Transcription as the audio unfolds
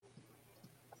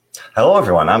Hello,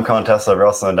 everyone. I'm Contessa of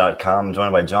Wrestling.com,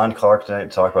 joined by John Clark tonight to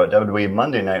talk about WWE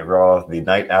Monday Night Raw, the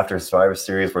night after Survivor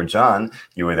Series, where John,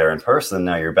 you were there in person.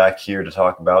 Now you're back here to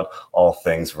talk about all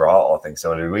things Raw, all things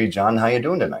WWE. John, how you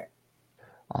doing tonight?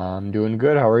 I'm doing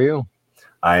good. How are you?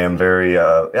 I am very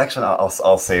actually.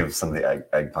 I'll save some of the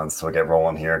egg puns till we get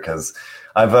rolling here because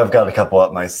I've got a couple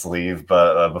up my sleeve.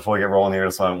 But before we get rolling here,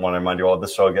 just want to remind you all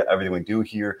this show, everything we do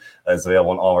here is available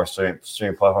on all of our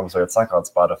streaming platforms. So it's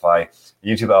SoundCloud, Spotify,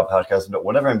 YouTube, Apple Podcasts, but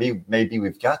whatever it may be,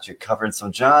 we've got you covered. So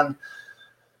John,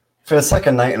 for the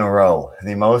second night in a row,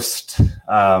 the most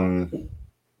I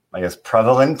guess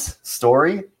prevalent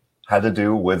story had to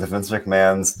do with Vince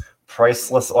McMahon's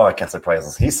priceless. Oh, I can't say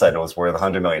priceless. He said it was worth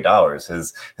 $100 million.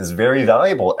 His very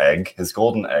valuable egg, his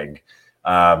golden egg.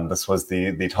 This was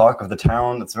the talk of the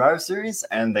town at Survivor Series,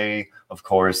 and they, of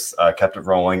course, kept it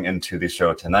rolling into the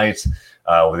show tonight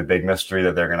with a big mystery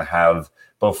that they're going to have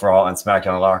both Raw and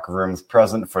SmackDown locker rooms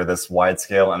present for this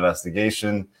wide-scale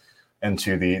investigation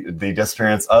into the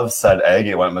disappearance of said egg.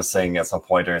 It went missing at some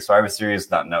point during Survivor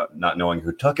Series, not knowing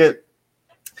who took it.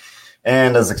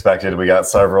 And as expected, we got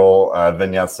several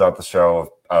vignettes throughout the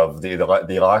show of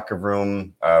the locker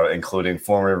room, including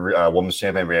former Women's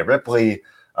Champion Rhea Ripley,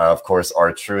 of course,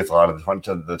 R-Truth, a lot of the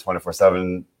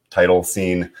 24/7 title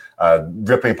scene,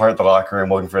 ripping apart the locker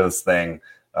room, looking for this thing,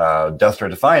 desperate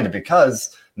to find it,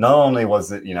 because not only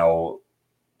was it,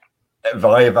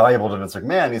 valuable to Vince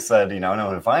McMahon, he said, no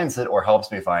one who finds it or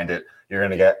helps me find it, you're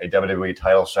going to get a WWE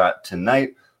title shot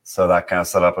tonight. So that kind of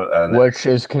set up which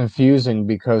is confusing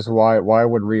because why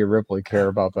would Rhea Ripley care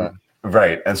about that?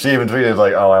 Right. And she even tweeted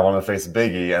like, "Oh, I want to face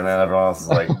Biggie," and then everyone else is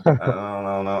like, I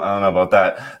don't know about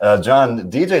that. John,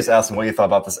 DJ's asking what you thought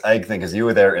about this egg thing because you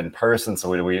were there in person.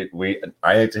 So I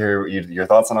hate to hear your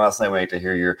thoughts on it last night. We hate to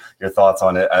hear your thoughts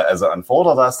on it as it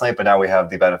unfolded last night. But now we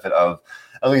have the benefit of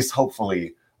at least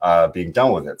hopefully being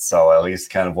done with it. So at least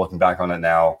kind of looking back on it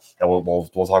now, we'll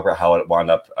talk about how it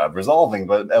wound up resolving,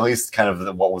 but at least kind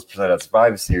of what was presented at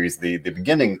Survivor Series, the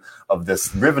beginning of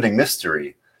this riveting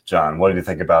mystery. John, what did you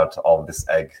think about all of this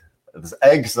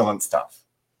excellent stuff?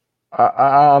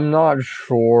 I'm not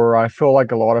sure. I feel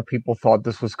like a lot of people thought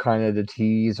this was kind of the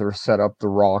tease or set up The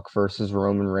Rock versus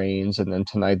Roman Reigns, and then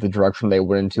tonight the direction they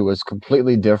went into was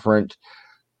completely different,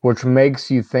 which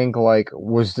makes you think, like,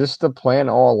 was this the plan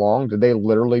all along? Did they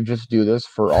literally just do this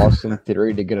for Austin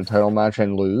Theory to get a title match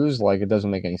and lose? Like, it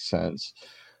doesn't make any sense.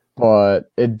 But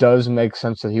it does make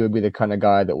sense that he would be the kind of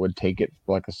guy that would take it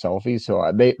like a selfie. So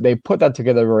they put that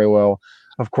together very well.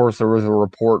 Of course, there was a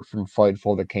report from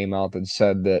Fightful that came out that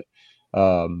said that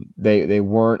they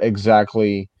weren't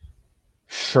exactly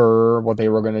sure what they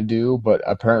were going to do, but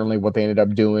apparently what they ended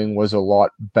up doing was a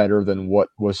lot better than what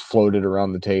was floated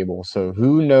around the table. So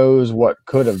who knows what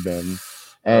could have been,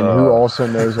 and who also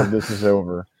knows if this is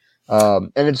over.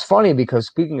 And it's funny because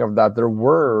speaking of that, there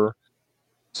were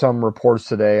some reports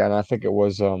today, and I think it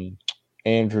was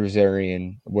Andrew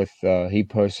Zarian with he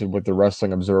posted with the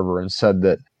Wrestling Observer and said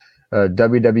that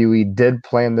WWE did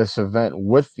plan this event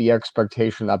with the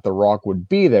expectation that The Rock would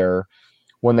be there.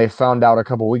 When they found out a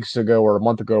couple weeks ago or a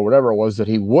month ago, or whatever it was, that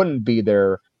he wouldn't be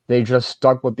there, they just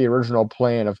stuck with the original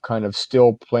plan of kind of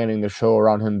still planning the show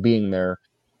around him being there,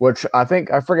 which I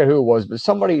forget who it was, but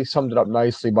somebody summed it up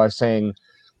nicely by saying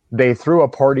they threw a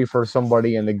party for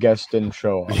somebody and the guests didn't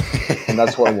show up. And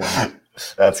that's what won.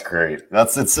 That's great.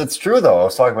 It's true though. I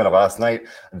was talking about it last night.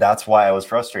 That's why I was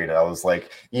frustrated. I was like,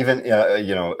 even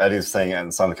Eddie's saying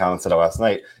and some of the comments said last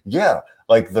night. Yeah,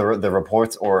 like the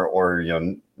reports or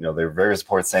the various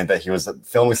reports saying that he was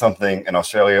filming something in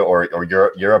Australia or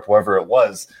Europe, wherever it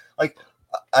was. Like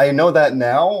I know that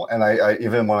now, and I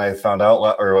even when I found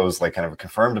out or it was like kind of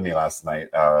confirmed to me last night.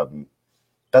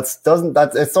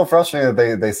 It's so frustrating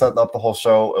that they set up the whole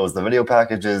show. It was the video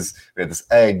packages. We had this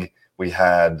egg. We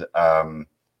had, and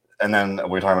then we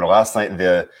were talking about last night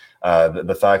the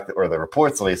fact that, or the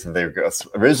reports at least, that they were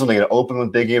originally going to open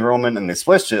with Biggie and Roman, and they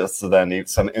switched it so then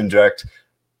some indirect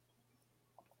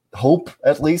hope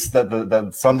at least that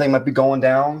something might be going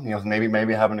down.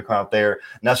 Maybe having to come out there.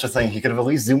 And that's just saying he could have at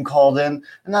least Zoom called in,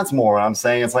 and that's more what I'm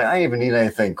saying. It's like I didn't even need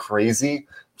anything crazy,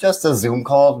 just a Zoom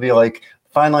call to be like,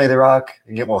 finally, The Rock.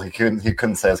 Well, he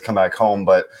couldn't say it's come back home,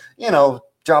 but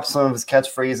drop some of his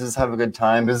catchphrases, have a good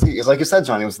time. Because like you said,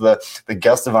 Johnny was the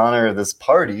guest of honor of this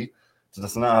party. So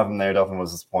just not have him there definitely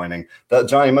was disappointing.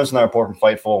 Johnny mentioned that report from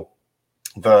Fightful.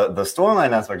 The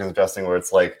storyline aspect is interesting, where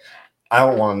it's like I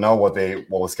don't want to know what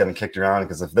was getting kicked around,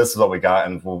 because if this is what we got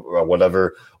and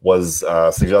whatever was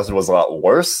suggested was a lot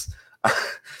worse,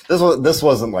 this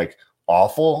wasn't like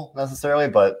awful necessarily,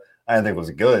 but I didn't think it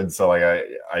was good. So like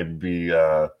I'd be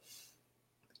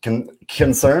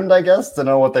concerned, I guess, to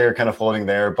know what they were kind of floating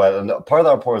there. But part of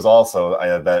that report is also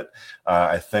that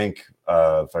I think,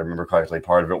 if I remember correctly,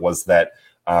 part of it was that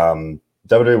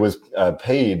WWE was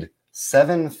paid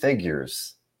 7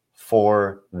 figures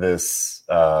for this,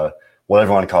 whatever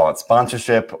you want to call it,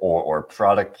 sponsorship or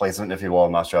product placement, if you will.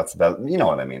 I'm not sure that's about, you know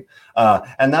what I mean.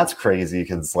 And that's crazy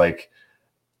because, like,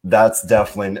 that's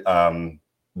definitely an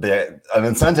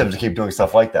incentive to keep doing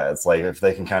stuff like that. It's like if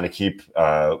they can kind of keep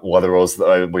whether it was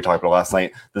we talked about last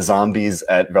night, the zombies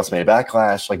at WrestleMania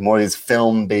Backlash, like more of these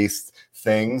film-based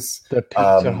things. The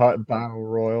Pizza Hut Battle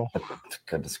Royal.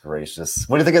 Goodness gracious!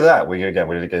 What do you think of that? We did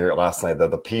get here last night.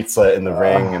 The pizza in the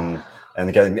ring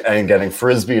and getting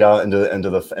frisbeed out into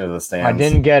the stands. I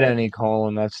didn't get any,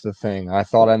 Colin. That's the thing. I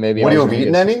thought I maybe. What, you have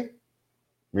eaten any?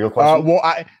 Real question.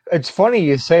 It's funny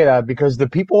you say that because the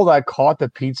people that caught the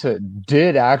pizza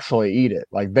did actually eat it.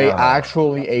 Like they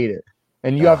actually ate it.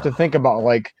 And you have to think about,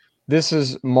 like, this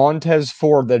is Montez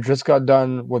Ford that just got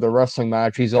done with a wrestling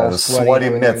match. He's all sweaty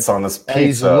mitts on this pizza. And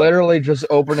he's literally just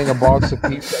opening a box of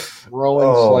pizza,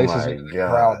 throwing slices into the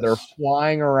crowd. They're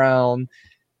flying around,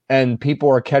 and people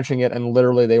are catching it, and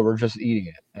literally they were just eating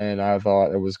it. And I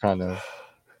thought it was kind of.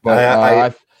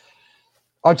 But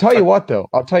I'll tell you what, though.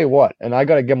 And I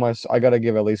gotta give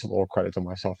at least a little credit to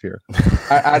myself here.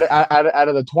 Out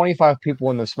of the 25 people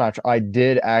in this match, I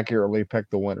did accurately pick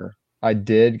the winner. I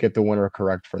did get the winner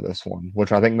correct for this one,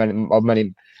 which I think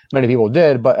many people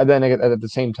did. But then at the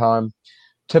same time,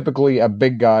 typically a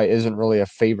big guy isn't really a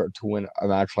favorite to win a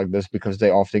match like this because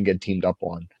they often get teamed up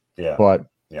on. Yeah. But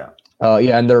yeah,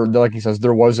 and they're like he says,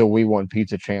 there was a "We Want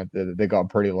Pizza" chant that they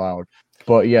got pretty loud.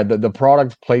 But yeah, the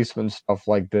product placement stuff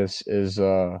like this is,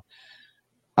 I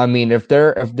mean, if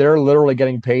they're literally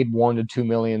getting paid $1 to $2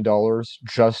 million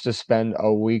just to spend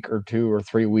a week or 2 or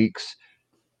 3 weeks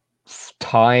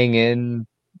tying in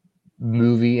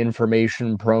movie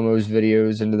information, promos,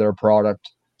 videos into their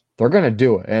product, they're gonna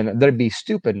do it, and they'd be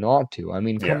stupid not to. I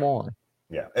mean, come on.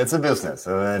 Yeah, it's a business.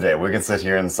 At the end of the day, we can sit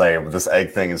here and say this egg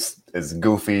thing is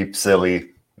goofy, silly,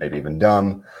 maybe even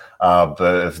dumb.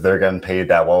 But if they're getting paid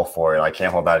that well for it, I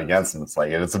can't hold that against them. It's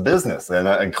like it's a business,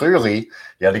 and clearly,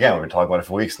 yet again, we've been talking about it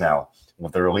for weeks now.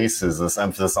 With the releases, this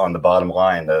emphasis on the bottom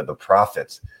line, the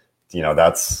profit. You know,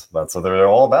 that's what they're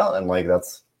all about, and like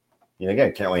that's, you know,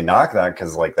 again, can't really knock that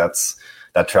because like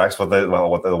that tracks with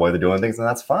the way they're doing things, and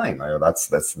that's fine.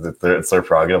 It's their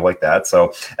prerogative like that.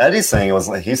 So Eddie's saying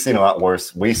he's seen a lot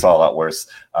worse. We saw a lot worse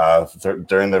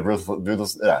during the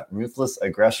ruthless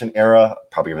aggression era,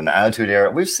 probably even the attitude era.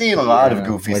 We've seen a lot of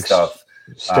goofy stuff.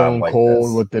 Stone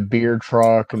Cold with the beer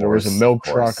truck, and there was a milk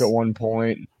truck at one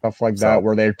point, stuff like that,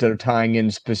 where they're tying in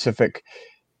specific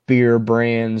beer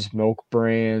brands, milk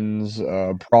brands,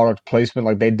 product placement,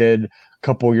 like they did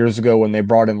couple years ago when they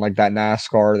brought in like that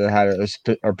NASCAR that had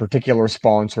a particular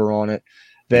sponsor on it.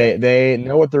 They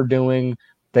know what they're doing.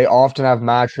 They often have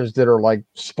matches that are like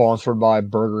sponsored by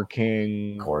Burger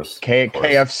King. Of course.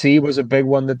 KFC was a big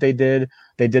one that they did.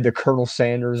 They did the Colonel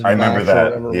Sanders. I remember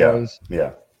that.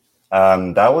 Yeah.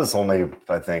 That was only,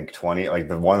 I think, 20, like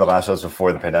one of the last shows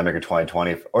before the pandemic or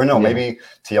 2020, or no, maybe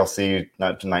TLC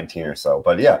 19 or so.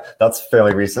 But yeah, that's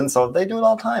fairly recent. So they do it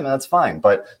all the time, and that's fine.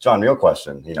 But John, real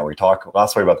question. You know, we talked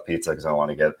last week about the pizza because I don't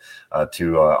want to get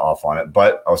too off on it.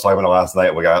 But I was talking about it last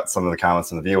night. We got some of the comments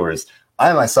from the viewers.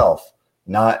 I myself,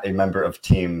 not a member of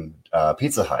Team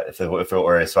Pizza Hut. If it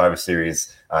were a Survivor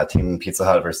Series, Team Pizza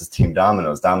Hut versus Team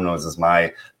Domino's. Domino's is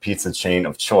my pizza chain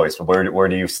of choice. But where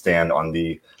do you stand on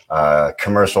the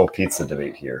commercial pizza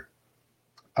debate here?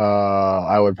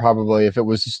 I would probably, if it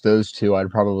was just those two, I'd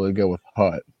probably go with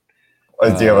Hut.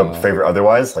 Do you have a favorite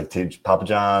otherwise, like Papa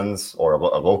John's or a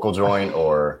local joint?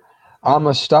 Or I'm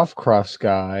a stuffed crust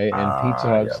guy, and Pizza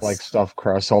Hut's like stuffed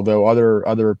crust. Although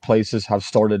other places have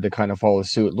started to kind of follow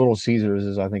suit. Little Caesars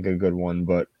is, I think, a good one,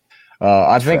 but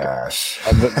I think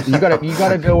you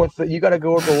gotta go with the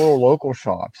little local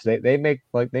shops. They make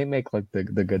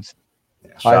the good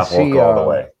stuff. I see all the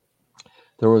way.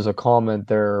 There was a comment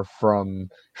there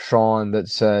from Sean that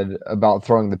said about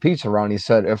throwing the pizza around. He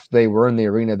said if they were in the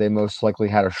arena, they most likely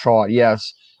had a shot.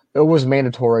 Yes, it was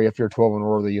mandatory if you're 12 and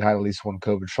older that you had at least one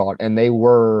COVID shot. And they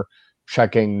were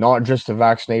checking not just the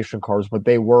vaccination cards, but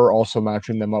they were also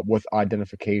matching them up with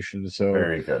identification. So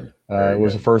very good. It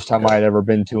was the first time I had ever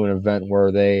been to an event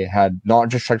where they had not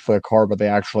just checked for the card, but they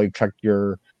actually checked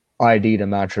your ID to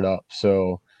match it up.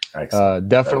 So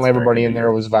definitely everybody in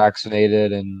there was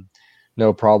vaccinated and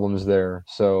no problems there.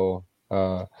 So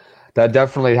that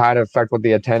definitely had an effect with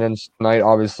the attendance tonight.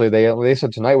 Obviously, they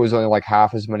said tonight was only like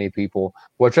half as many people,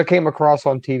 which I came across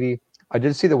on TV. I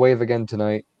did see the wave again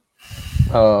tonight.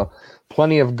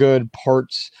 Plenty of good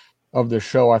parts of the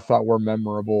show I thought were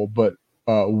memorable, but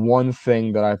one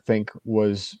thing that I think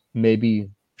was maybe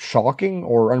shocking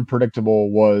or unpredictable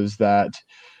was that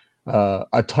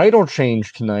a title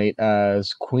change tonight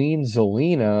as Queen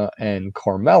Zelina and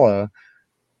Carmella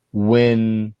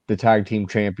win the tag team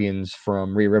champions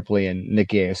from Rhea Ripley and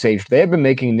Nikki ASH. They have been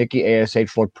making Nikki ASH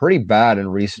look pretty bad in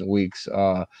recent weeks,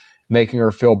 making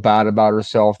her feel bad about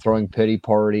herself, throwing pity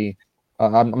party.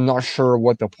 I'm not sure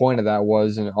what the point of that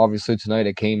was, and obviously tonight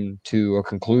it came to a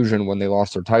conclusion when they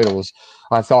lost their titles.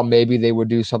 I thought maybe they would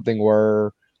do something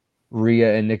where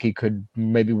Rhea and Nikki could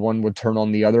maybe one would turn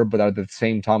on the other, but at the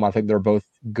same time, I think they're both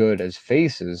good as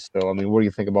faces. So, I mean, what do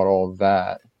you think about all of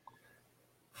that?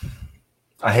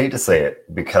 I hate to say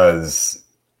it because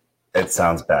it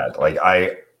sounds bad. Like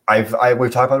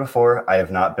we've talked about it before. I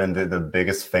have not been the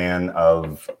biggest fan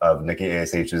of Nikki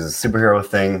ASH's superhero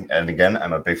thing. And again,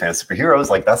 I'm a big fan of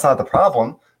superheroes. Like that's not the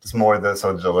problem. It's more the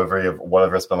sort of delivery of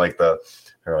whatever it's been like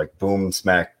her like boom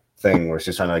smack thing where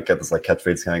she's trying to like get this like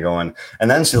catchphrase kind of going.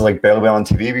 And then she's like barely on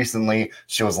TV recently.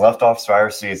 She was left off Survivor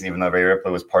Series even though Rhea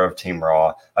Ripley was part of Team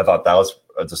Raw. I thought that was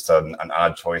just an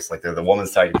odd choice. Like they're the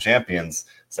women's tag champions,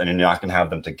 so you're not going to have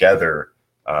them together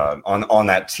on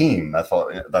that team. That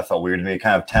felt weird to me.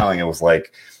 Kind of telling. It was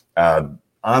like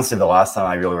honestly, the last time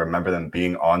I really remember them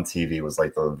being on TV was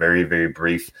like the very very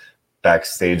brief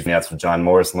backstage vignettes with John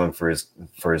Morrison looking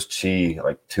for his chi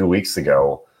like 2 weeks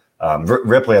ago.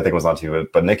 Ripley I think was on TV,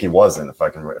 but Nikki wasn't. If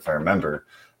I remember.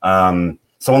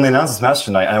 So when they announced this match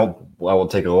tonight, I will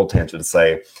take a little tangent to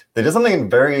say they did something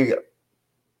very.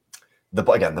 The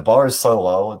bar is so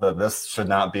low that this should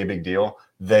not be a big deal.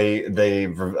 They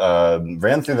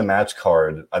ran through the match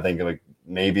card, I think like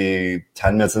maybe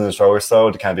 10 minutes in the show or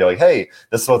so to kind of be like, hey,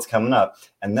 this is what's coming up.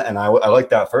 And I like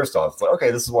that first off. It's like,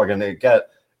 okay, this is what we're going to get.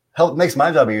 Help makes my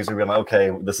job easier. Being like,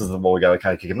 okay, this is what we got to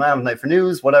kind of kick him out of night for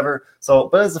news, whatever. So,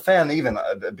 but as a fan, even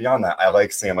beyond that, I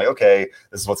like seeing like, okay,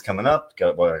 this is what's coming up,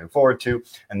 got what I'm looking forward to.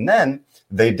 And then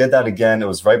they did that again. It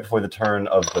was right before the turn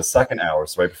of the second hour.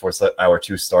 So right before hour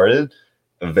 2 started,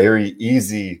 a very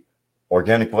easy,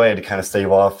 organic way to kind of stave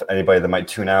off anybody that might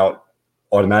tune out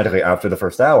automatically after the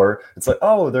first hour. It's like,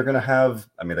 oh, they're going to have,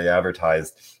 I mean, they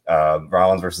advertised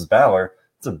Rollins versus Balor.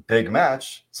 It's a big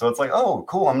match. So it's like, oh,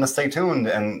 cool, I'm going to stay tuned.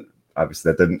 And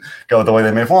obviously that didn't go the way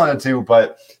they may have wanted to,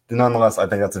 but nonetheless, I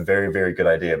think that's a very, very good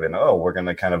idea. And we're going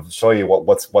to kind of show you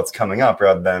what's coming up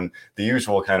rather than the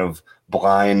usual kind of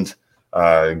blind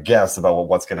guess about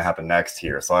what's going to happen next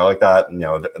here. So I like that,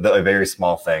 a very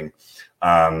small thing.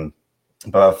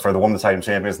 But for the women's tag team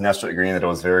champions, Nestor agreeing that it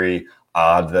was very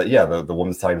odd that, the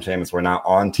women's tag team champions were not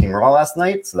on Team Raw last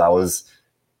night. So that was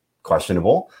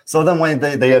questionable. So then when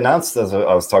they announced, as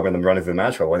I was talking about them running through the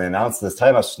match, when they announced this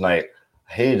title match tonight,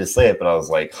 I hated to say it, but I was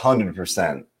like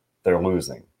 100% they're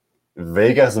losing.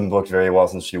 Vega hasn't booked very well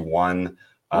since she won.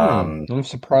 I'm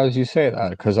surprised you say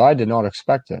that because I did not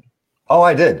expect it. Oh,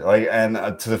 I did.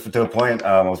 To the point,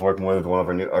 I was working with one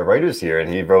of our writers here,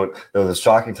 and he wrote there was a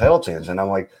shocking title change, and I'm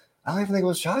like, I don't even think it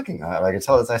was shocking. I could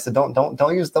tell this. I said, don't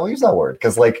use that word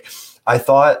because like I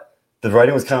thought the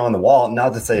writing was kind of on the wall.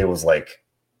 Not to say it was like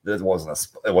it wasn't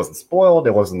spoiled.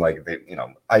 It wasn't like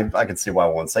I could see why I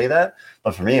wouldn't say that,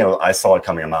 but for me, I saw it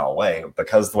coming a mile away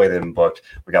because the way they've been booked.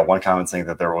 We got one comment saying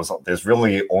that there's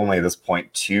really only at this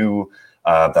point two.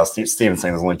 That's Steven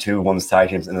saying there's only 2 women's tag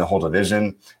teams in the whole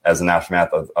division as an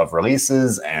aftermath of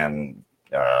releases and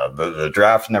the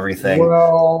draft and everything.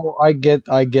 Well, I get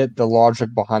the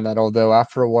logic behind that. Although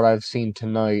after what I've seen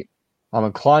tonight, I'm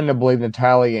inclined to believe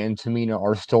Natalya and Tamina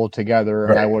are still together,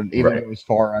 and I would even go as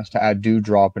far as to add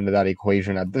Doudrop into that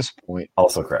equation at this point.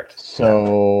 Also correct.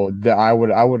 So I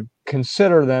would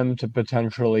consider them to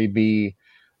potentially be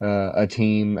a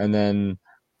team, and then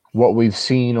what we've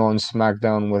seen on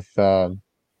SmackDown with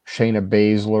Shayna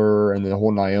Baszler and the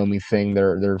whole Naomi thing,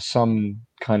 there's some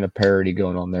kind of parody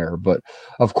going on there. But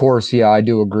of course, I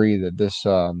do agree that this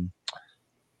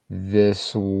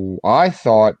I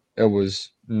thought it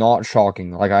was not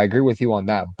shocking. Like I agree with you on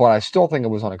that, but I still think it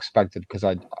was unexpected because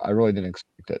I really didn't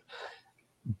expect it.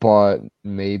 But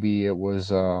maybe it was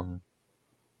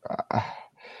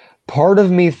part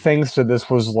of me thinks that this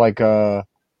was like I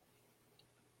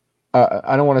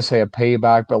don't want to say a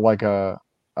payback, but like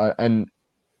an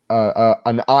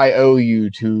IOU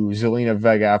to Zelina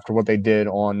Vega after what they did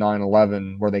on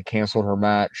 9/11, where they canceled her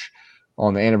match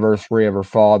on the anniversary of her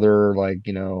father,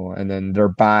 and then they're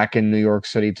back in New York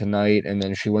City tonight, and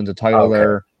then she wins a title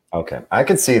there. Okay, I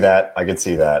could see that. I think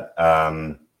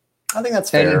that's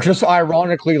fair. And just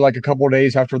ironically, like a couple of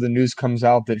days after the news comes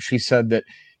out that she said that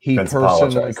he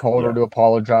personally called her to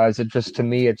apologize. It just, to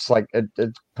me, it's like it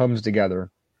comes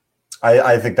together.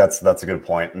 I think that's a good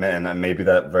point, and maybe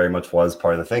that very much was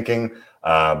part of the thinking.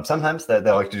 Sometimes they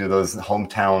like to do those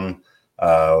hometown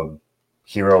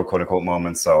hero quote unquote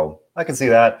moments, so I can see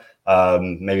that.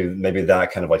 Maybe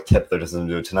that kind of like tipped their decision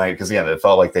to do it tonight because again, it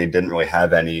felt like they didn't really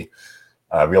have any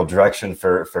real direction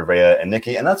for Rhea and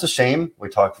Nikki, and that's a shame. We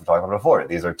talked about it before.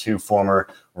 These are two former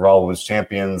Raw Women's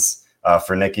Champions.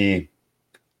 For Nikki,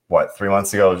 3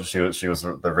 months ago she was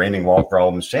the reigning Raw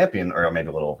Women's Champion, or maybe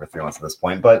a little over 3 months at this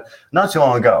point, but not too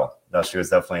long ago. She was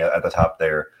definitely at the top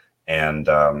there, and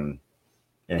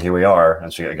here we are.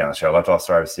 And she left off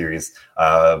Survivor Series.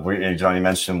 Johnny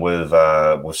mentioned with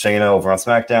Shayna over on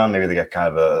SmackDown, maybe they get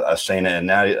kind of a Shayna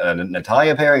and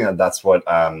Natalya pairing, and that's what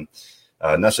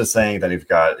Nesha's saying. Then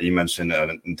you mentioned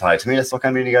Natalya Tamina still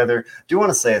kind of being together. Do you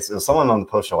want to say it was someone on the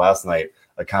post show last night?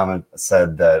 A comment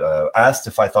said that asked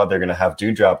if I thought they're going to have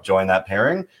Doudrop join that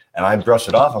pairing, and I brushed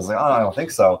it off. I was like, oh, I don't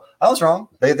think so. I was wrong.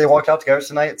 They walked out together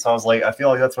tonight, so I was like, I feel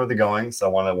like that's where they're going.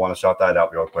 So I want to shout that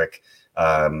out real quick,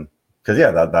 because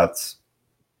that's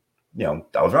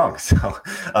I was wrong. So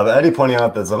Eddie pointing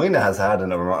out that Zelina has had a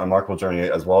remarkable journey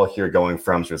as well here, going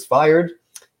from she was fired,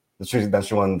 then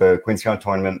she won the Queen's Crown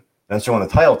tournament, then she won the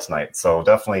title tonight. So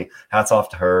definitely hats off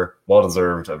to her. Well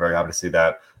deserved. I'm very happy to see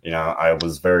that. I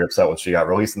was very upset when she got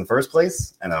released in the first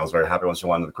place, and I was very happy when she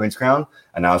won the Queen's Crown.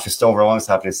 And now she's still rolling.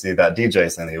 So happy to see that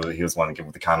DJ saying he was wanting to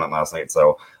give the comment last night.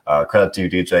 So credit to you,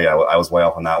 DJ. I was way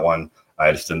off on that one.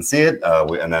 I just didn't see it.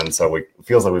 It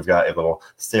feels like we've got a little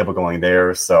stable going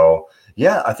there. So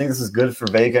yeah, I think this is good for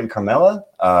Vega and Carmella.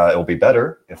 It will be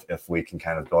better if we can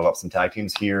kind of build up some tag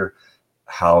teams here.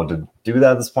 How to do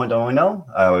that at this point, don't really know.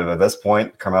 At this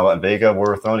point, Carmella and Vega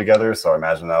were thrown together, so I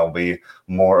imagine that will be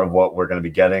more of what we're going to be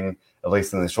getting, at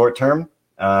least in the short term.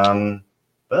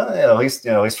 But at least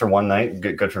for one night,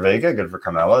 good for Vega, good for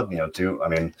Carmella.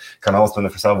 Carmella's been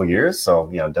there for several years, so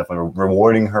definitely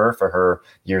rewarding her for her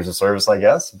years of service, I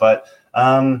guess. But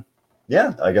I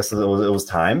guess it was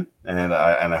time, and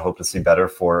I hope to see better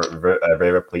for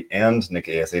Rhea Ripley and Nick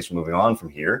ASH moving on from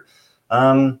here,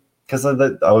 because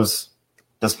I was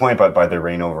disappointed by their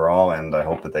reign overall, and I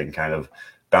hope that they can kind of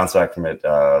bounce back from it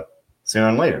sooner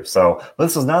than later. So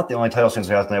this was not the only title change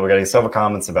we have tonight. We're getting several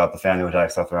comments about the fan who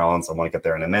attacked Seth Rollins. I want to get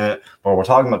there in a minute. But we're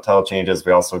talking about title changes.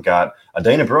 We also got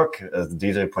Dana Brooke, as the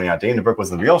DJ pointing out. Dana Brooke was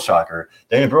the real shocker.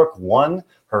 Dana Brooke won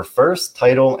her first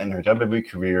title in her WWE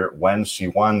career when she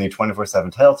won the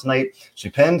 24/7 title tonight.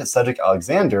 She pinned Cedric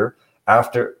Alexander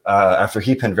after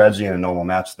he pinned Reggie in a normal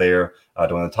match there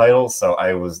to win the title. So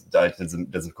I did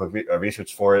some quick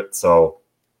research for it. So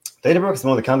Dana Brooke has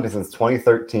been with the company since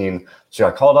 2013. She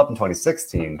got called up in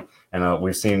 2016, and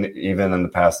we've seen even in the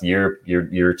past year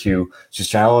or two, she's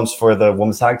challenged for the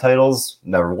women's tag titles,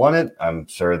 never won it. I'm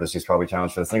sure that she's probably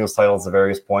challenged for the singles titles at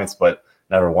various points, but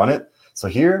never won it. So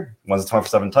here, wins the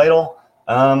 24/7 title.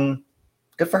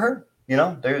 Good for her.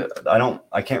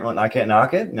 I can't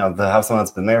knock it. To have someone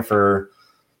that's been there for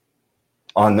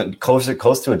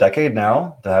close to a decade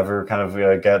now, to have her kind of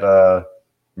get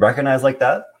recognized like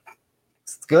that,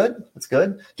 it's good. It's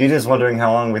good. DJ's wondering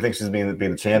how long we think she's being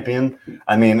the champion.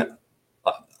 I mean,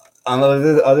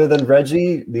 other than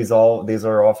Reggie, these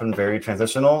are often very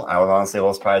transitional. I was honestly a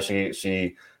little surprised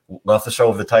she left the show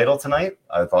with the title tonight.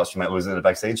 I thought she might lose in a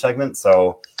backstage segment.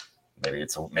 So maybe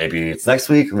it's next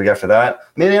week after that.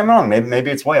 Maybe I'm wrong.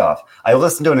 Maybe it's way off. I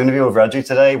listened to an interview with Reggie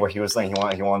today where he was saying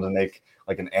he wanted to make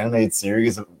like an animated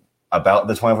series about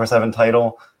the 24/7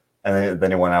 title, and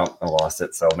then he went out and lost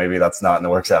it. So maybe that's not in the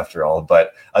works after all.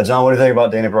 But John, what do you think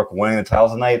about Dana Brooke winning the title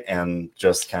tonight and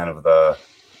just kind of the?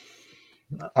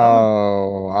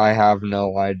 Oh, I have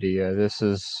no idea. This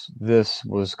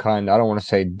was kind of, I don't want to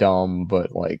say dumb,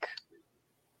 but like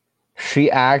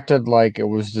she acted like it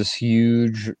was this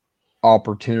huge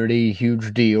opportunity,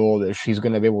 huge deal that she's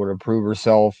going to be able to prove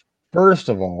herself. First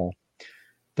of all,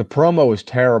 the promo was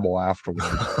terrible afterwards.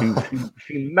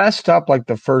 She messed up like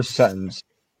the first sentence.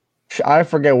 I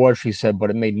forget what she said, but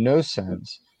it made no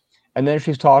sense. And then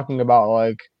she's talking about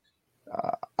like,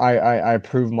 I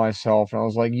proved myself, and I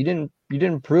was like, you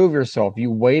didn't prove yourself.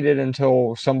 You waited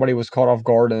until somebody was caught off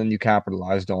guard, and then you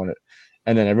capitalized on it.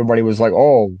 And then everybody was like,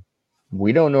 oh,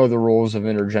 we don't know the rules of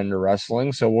intergender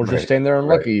wrestling, so we'll just stand there and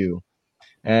look at you.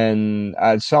 And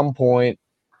at some point,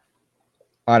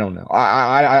 I don't know.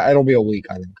 It'll be a week,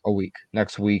 I think.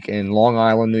 Next week in Long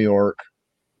Island, New York.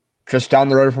 Just down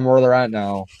the road from where they're at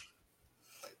now.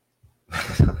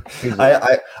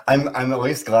 I'm at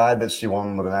least glad that she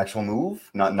won with an actual move,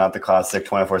 not the classic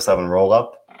 24/7 roll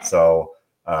up. So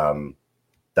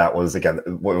that was, again,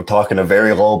 we're talking a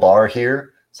very low bar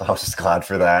here. So I was just glad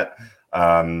for that.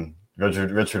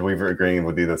 Richard Weaver agreeing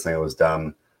with you that saying it was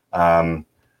dumb.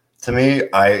 To me,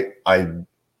 I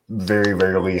very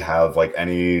rarely have like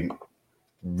any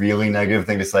really negative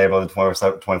thing to say about the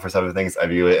 24/7 things. I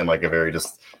view it in like a very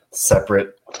just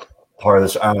separate part of the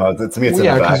show. I don't know. To me, it's Well,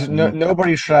 in a yeah, because vacuum.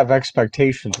 nobody should have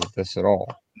expectations with this at all.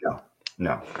 No,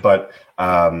 no. But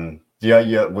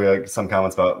yeah, we had some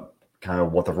comments about kind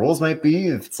of what the rules might be.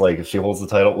 It's like if she holds the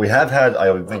title. We have had,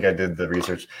 I think I did the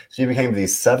research. She became the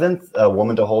seventh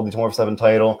woman to hold the 24/7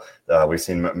 title. We've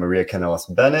seen Maria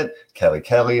Kanellis Bennett,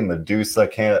 Kelly, Medusa,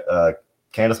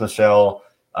 Candice Michelle.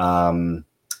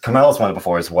 Carmella's won it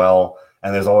before as well.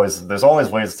 And there's always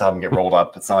ways to stop him get rolled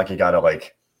up. It's not like you gotta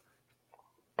like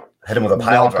hit him with a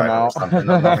pile Knock 'em driver or out. something.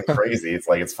 Nothing crazy. It's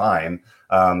like it's fine.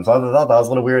 So I thought that was a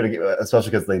little weird,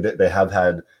 especially because they have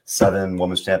had 7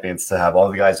 women's champions to have all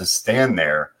the guys just stand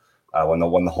there when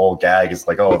the whole gag is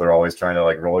like, oh, they're always trying to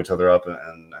like roll each other up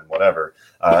and whatever.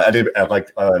 Eddie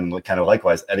kind of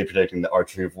likewise, Eddie predicting that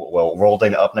R-Truth will roll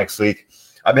Dana up next week.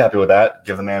 I'd be happy with that.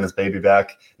 Give the man his baby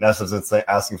back. Nessa's been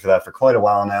asking for that for quite a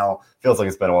while now. Feels like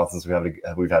it's been a while since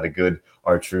we've had a good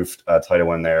R-Truth title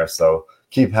win there. So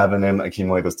keep having him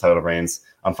accumulate those title reigns.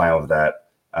 I'm fine with that.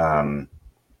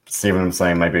 Steven was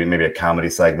saying maybe a comedy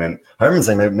segment. Herman's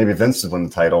saying maybe Vince should win the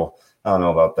title. I don't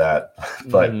know about that,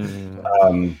 but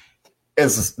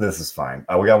this is fine.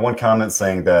 We got one comment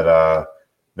saying that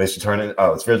they should turn it.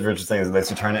 Oh, it's Richard saying they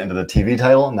should turn it into the TV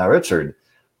title. Now, Richard,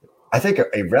 I think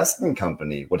a wrestling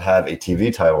company would have a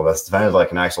TV title that's defended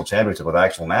like an actual championship with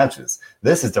actual matches.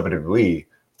 This is WWE.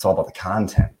 It's all about the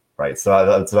content, right?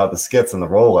 So it's about the skits and the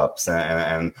roll-ups,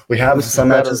 and we have some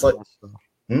matches like.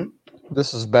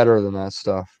 This is better than that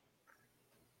stuff.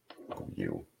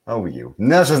 Oh, you.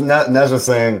 Nesh just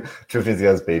saying Truth needs to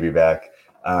get his baby back.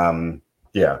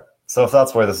 Yeah. So if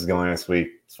that's where this is going next week,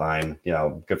 it's fine.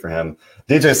 Good for him.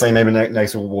 DJ saying maybe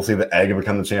next week we'll see the Egg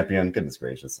become the champion. Goodness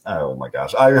gracious. Oh my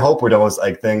gosh. I hope we're done with this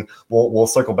Egg thing. We'll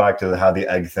circle back to how the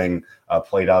Egg thing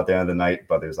played out there in the night,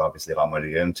 but there's obviously a lot more to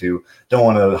get into. Don't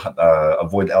want to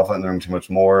avoid the elephant in the room too much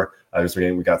more.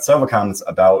 We got several comments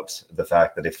about the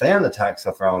fact that a fan attacked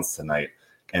Seth Rollins tonight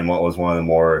in what was one of the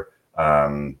more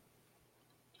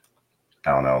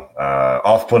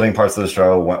off-putting parts of the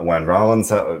show when Rollins.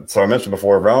 So I mentioned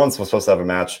before, Rollins was supposed to have a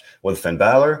match with Finn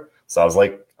Balor. So I was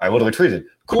like, I literally tweeted,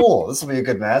 "Cool, this will be a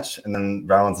good match." And then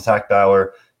Rollins attacked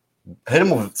Balor, hit him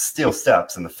with steel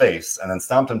steps in the face, and then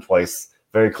stomped him twice,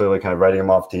 very clearly kind of writing him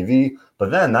off TV.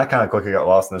 But then that kind of quickly got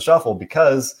lost in the shuffle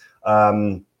because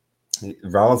Rollins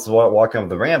was walking up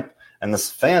the ramp, and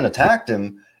this fan attacked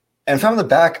him. And from the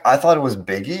back, I thought it was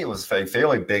Biggie. It was a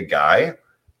fairly big guy.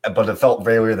 But it felt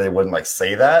very weird they wouldn't like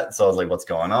say that. So I was like, what's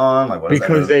going on? Like, what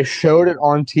because they showed it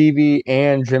on TV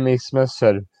and Jimmy Smith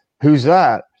said, "Who's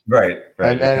that?" Right.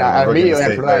 And then immediately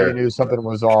after that, you knew something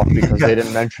was off because they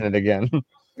didn't mention it again.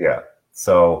 Yeah.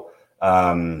 So,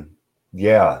 that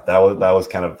was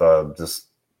kind of just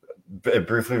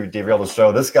briefly derailed the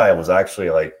show. This guy was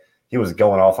actually like, he was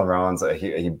going off on Rollins.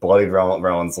 He bloodied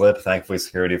Rollins' lip. Thankfully,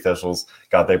 security officials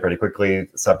got there pretty quickly,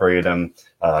 separated him.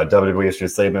 WWE issued a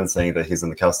statement saying that he's in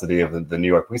the custody of the New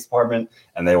York Police Department,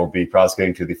 and they will be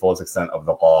prosecuting to the fullest extent of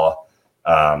the law.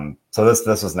 So this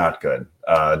was not good.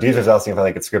 DJ's asking if I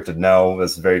think it's scripted. No,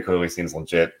 this very clearly seems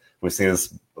legit. We've seen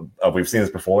this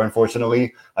before,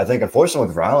 unfortunately. I think, unfortunately,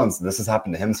 with Rollins, this has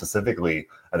happened to him specifically,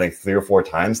 I think 3 or 4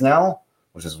 times now,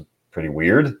 which is pretty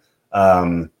weird.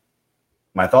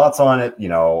 My thoughts on it,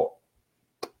 I'll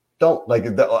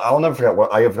never forget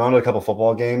what I have gone to a couple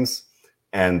football games,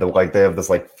 and they have this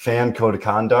like fan code of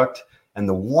conduct, and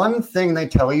the one thing they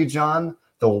tell you, John,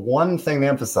 the one thing they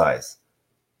emphasize,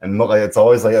 and it's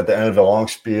always like at the end of a long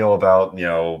spiel about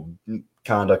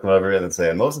conduct, whatever, and they say,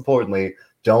 and most importantly,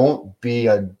 don't be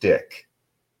a dick.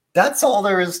 That's all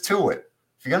there is to it.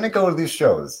 If you're gonna go to these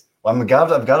shows, I've got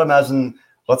to imagine.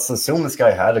 Let's assume this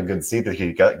guy had a good seat that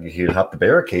he'd hop the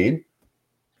barricade.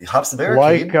 He hops the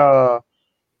barricade. Like,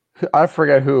 I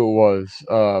forget who it was,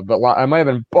 but it might have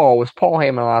been it was Paul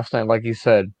Heyman last night. Like he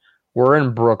said, we're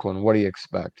in Brooklyn. What do you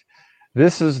expect?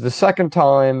 This is the second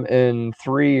time in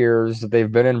 3 years that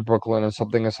they've been in Brooklyn and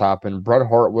something has happened. Bret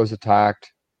Hart was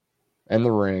attacked in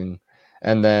the ring.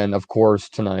 And then, of course,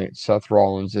 tonight, Seth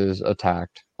Rollins is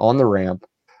attacked on the ramp.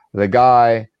 The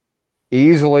guy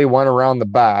easily went around the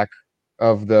back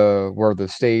of where the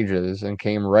stage is and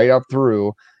came right up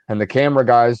through. And the camera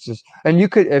guys just, and you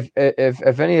could,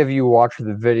 if any of you watch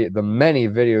the video, the many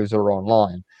videos that are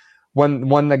online,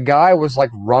 when the guy was like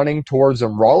running towards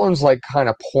him, Rollins like kind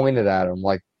of pointed at him,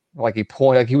 like he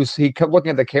pointed, like he kept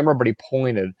looking at the camera, but he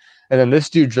pointed, and then this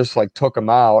dude just like took him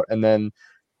out, and then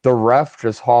the ref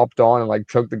just hopped on and like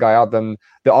choked the guy out. Then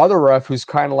the other ref, who's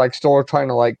kind of like still trying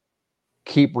to like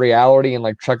keep reality and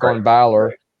like check on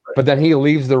Balor, But then he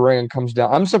leaves the ring and comes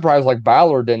down. I'm surprised like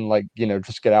Balor didn't like,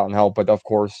 just get out and help. But of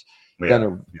course, then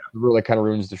it really kind of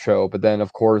ruins the show. But then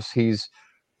of course he's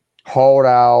hauled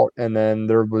out, and then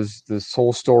there was this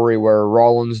whole story where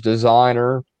Rollins'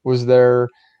 designer was there,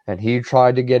 and he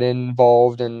tried to get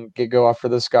involved and go after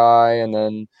this guy, and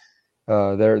then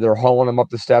they're hauling him up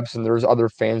the steps, and there's other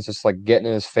fans just like getting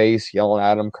in his face, yelling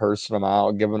at him, cursing him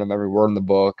out, giving him every word in the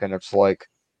book, and it's like,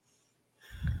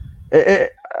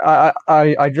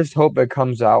 I just hope it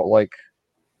comes out like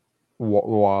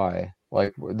why,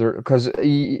 like there, because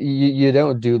you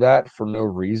don't do that for no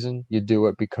reason. You do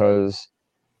it because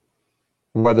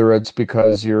whether it's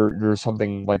because you're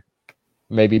something like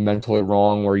maybe mentally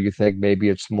wrong, or you think maybe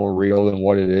it's more real than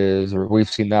what it is, or we've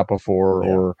seen that before,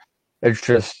 or it's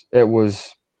just it was.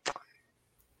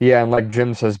 Yeah, and like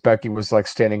Jim says, Becky was like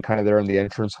standing kind of there in the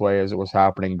entranceway as it was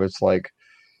happening, but it's like,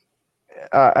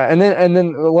 and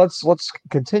then let's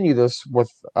continue this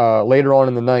with later on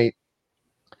in the night.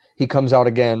 He comes out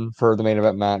again for the main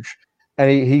event match, and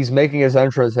he's making his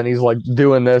entrance, and he's like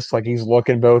doing this, like he's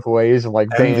looking both ways and like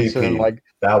dancing, and like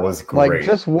that was great. Like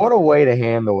just what a way to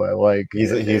handle it. Like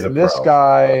he's a this pro.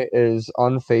 Guy is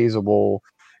unfazable.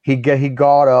 He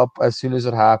got up as soon as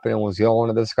it happened and was yelling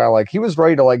at this guy. Like he was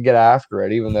ready to like get after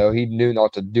it, even though he knew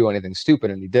not to do anything stupid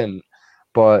and he didn't.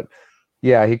 But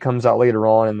yeah, he comes out later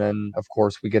on, and then of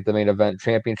course we get the main event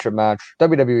championship match,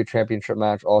 WWE Championship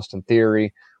match, Austin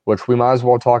Theory, which we might as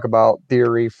well talk about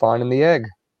Theory finding the egg.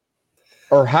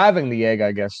 Or having the egg,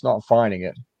 I guess, not finding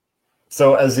it.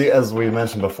 So as we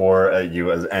mentioned before, as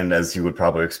you would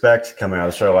probably expect, coming out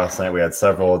of the show last night, we had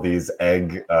several of these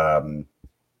egg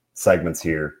segments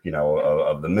here,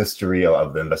 of the mystery,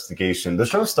 of the investigation. The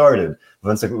show started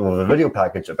with a video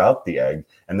package about the egg,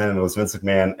 and then it was Vince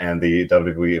McMahon and the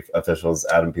WWE officials,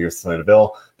 Adam Pearce, Sonya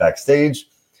Deville, backstage.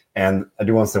 And I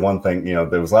do want to say one thing,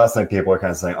 there was last night people were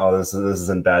kind of saying, oh, this is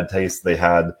in bad taste. They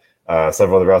had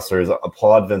several of the wrestlers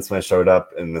applaud Vince when he showed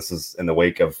up, and this is in the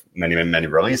wake of many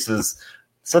releases.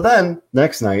 So then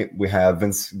next night we have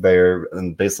Vince there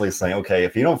and basically saying, okay,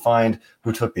 if you don't find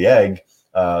who took the egg,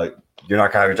 you're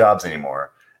not gonna have your jobs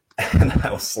anymore. And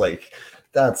I was like,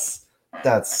 that's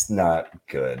not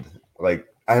good. Like,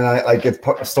 and I like it's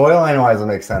storyline wise, it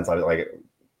makes sense. I like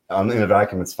in a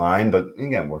vacuum, it's fine, but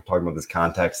again, we're talking about this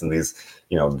context and these,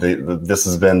 this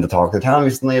has been the talk of the town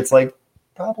recently. It's like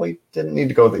probably didn't need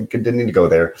to go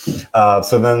there.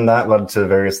 So then that led to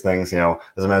various things. As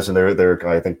I mentioned, there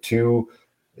I think two,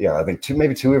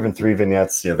 maybe two, even three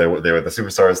vignettes. They were the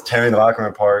superstars tearing the locker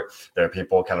room apart. There are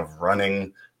people kind of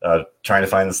running, trying to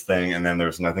find this thing, and then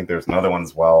I think there's another one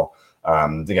as well.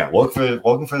 Again,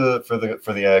 looking for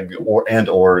the egg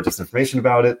or just information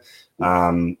about it.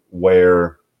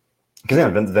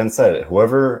 Because Vince said,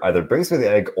 whoever either brings me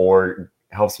the egg or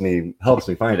helps me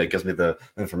find it, gives me the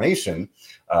information,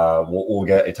 we'll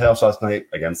get a title shot tonight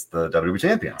against the WWE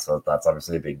champion. So that's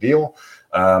obviously a big deal.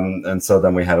 And so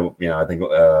then we had, I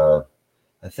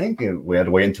think we had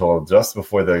to wait until just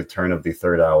before the turn of the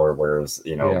third hour, where it was,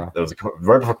 there was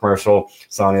right before commercial.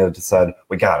 Sonya just said,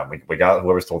 "We got him. We got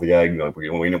whoever stole the egg.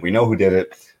 We know who did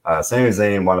it." Sami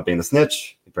Zayn wound up being the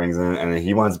snitch. He brings in, and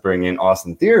he wants to bring in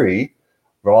Austin Theory,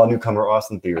 Raw newcomer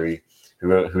Austin Theory,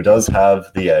 who does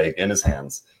have the egg in his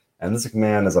hands. And this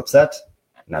man is upset,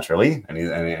 naturally, and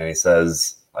he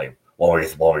says, like, what were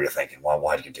you thinking?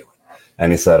 Why did you do it?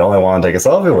 And he said, I want to take a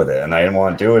selfie with it, and I didn't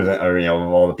want to do it, with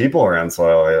all the people around,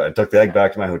 so I took the egg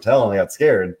back to my hotel, and I got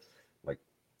scared. I'm like,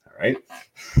 all right.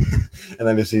 And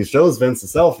then she shows Vince a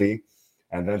selfie,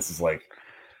 and Vince is like,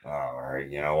 all right,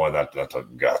 that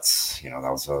took guts. That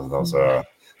was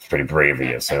pretty brave of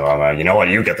you. So, you know what?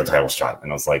 You get the title shot.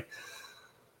 And I was like,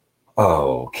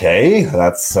 okay,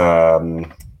 that's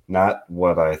not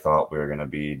what I thought we were going to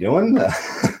be doing.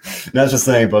 Not just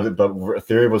saying, but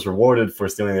Theory was rewarded for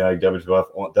stealing the egg.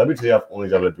 WTF, only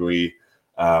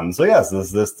WWE. So yes,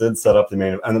 this did set up the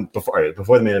main event. And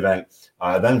before the main event,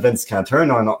 then Vince kind of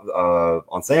turned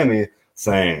on Sami,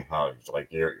 saying, like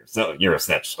you're a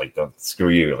snitch, like screw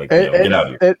you, like get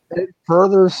out of here. It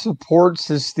further supports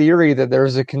his theory that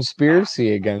there's a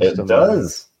conspiracy against him. It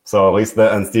does. So at least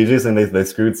and Steve saying they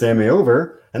screwed Sami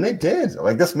over, and they did.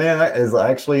 Like this man is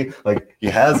actually like he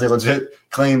has a legit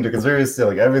claim to conspiracy.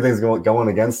 Like everything's going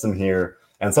against him here,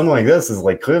 and something like this is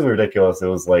like clearly ridiculous. It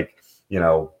was like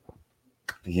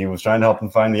he was trying to help him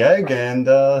find the egg, and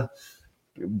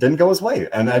didn't go his way.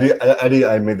 And Eddie,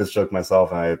 I made this joke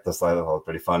myself, and I decided it was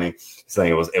pretty funny,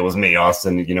 saying it was me,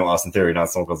 Austin. Austin Theory, not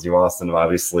Stone Cold Steve Austin. And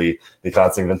obviously, the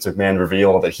classic Vince McMahon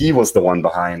reveal that he was the one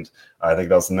behind. I think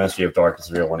that was the Ministry of Darkness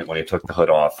reveal when he took the hood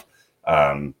off.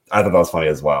 I thought that was funny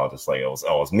as well. Just like it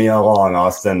was me all along,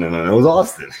 Austin, and then it was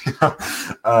Austin.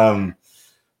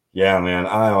 Yeah, man.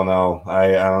 I don't know.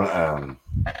 I don't.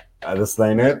 This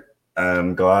ain't it.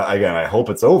 Again. I hope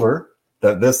it's over.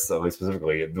 That this, at least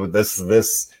specifically,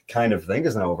 this kind of thing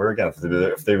isn't over. Again,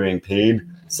 if they're being paid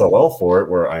so well for it,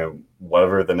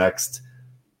 whatever the next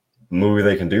movie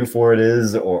they can do for it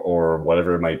is, or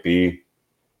whatever it might be,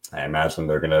 I imagine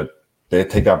they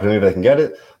take the opportunity if they can get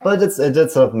it. But it did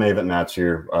set up a main event match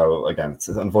here. Again, it's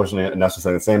unfortunately, Nesta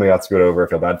saying the same. Got screwed over. I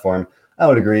feel bad for him. I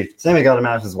would agree. Sammy got a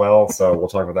match as well, so we'll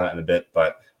talk about that in a bit.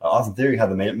 But Austin Theory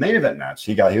had the main event match.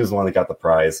 He was the one that got the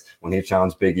prize when he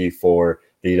challenged Big E for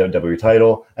the WWE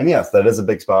title. And yes, that is a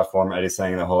big spot for him. Eddie's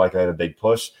saying that I had a big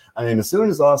push. I mean, as soon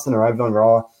as Austin arrived on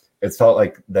Raw, it felt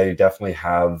like they definitely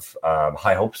have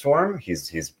high hopes for him.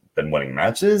 He's been winning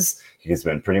matches. He's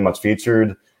been pretty much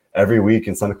featured every week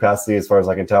in some capacity, as far as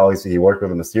I can tell. He worked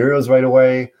with the Mysterios right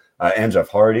away and Jeff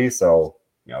Hardy. So,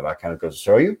 that kind of goes to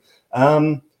show you.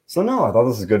 So no, I thought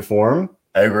this was good for him.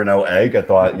 Egg or no egg, I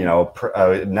thought,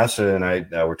 Nesha and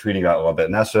I were tweeting about it a little bit.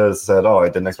 Nesha said, I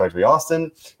didn't expect it to be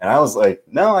Austin. And I was like,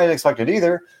 no, I didn't expect it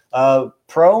either.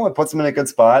 Pro, it puts him in a good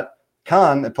spot.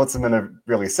 Con, it puts him in a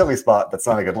really silly spot. That's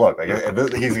not a good look. Like,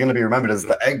 he's going to be remembered as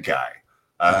the egg guy.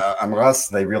 Unless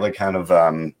they really kind of,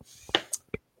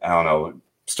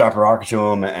 strap a rocket to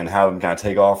him and have him kind of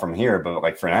take off from here. But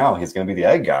like for now, he's going to be the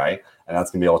egg guy. And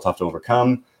that's going to be a little tough to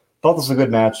overcome. Thought this was a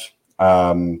good match.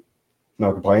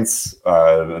 No complaints.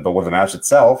 With the match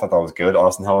itself, I thought it was good.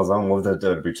 Austin held his own with the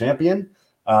WWE champion,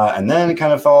 and then it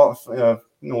kind of fell off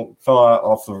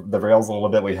the rails a little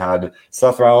bit. We had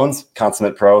Seth Rollins,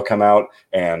 consummate pro, come out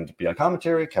and be on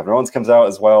commentary. Kevin Owens comes out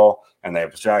as well, and they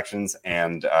have distractions,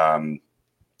 and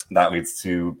that leads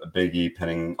to Big E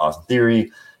pinning Austin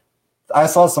Theory. I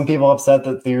saw some people upset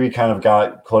that Theory kind of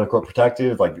got quote unquote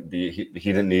protected, like he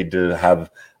didn't need to have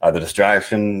the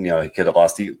distraction. He could have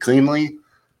lost it cleanly.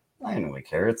 I didn't really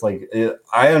care. It's like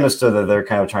I understood that they're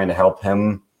kind of trying to help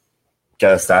him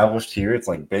get established here. It's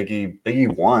like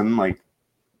Biggie won. Like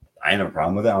I didn't have a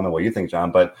problem with it. I don't know what you think,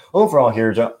 John, but overall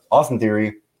here, Austin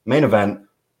Theory, main event,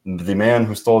 the man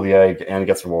who stole the egg and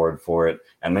gets rewarded for it,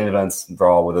 and main events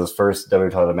draw with his first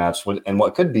WWE title match and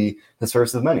what could be his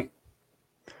first of many.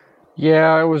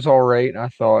 Yeah, it was all right. I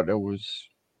thought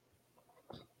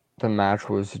the match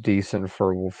was decent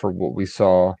for what we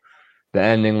saw. The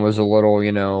ending was a little,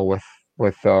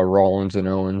 with Rollins and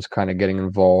Owens kind of getting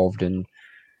involved, and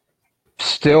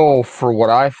still, for what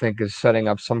I think is setting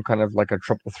up some kind of like a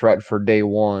triple threat for day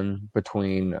one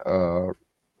between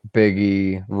Big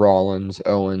E, Rollins,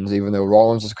 Owens. Even though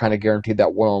Rollins is kind of guaranteed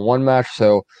that one-on-one match,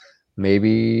 so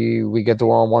maybe we get the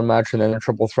one-on-one match and then a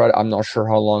triple threat. I'm not sure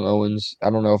how long Owens. I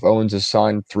don't know if Owens is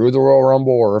signed through the Royal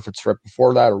Rumble or if it's right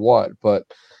before that or what, but.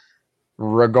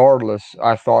 Regardless,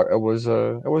 I thought it was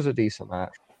a decent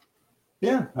match.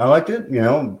 Yeah, I liked it.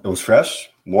 It was fresh.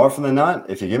 More often than not,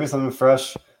 if you give me something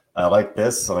fresh like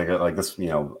this, like this, we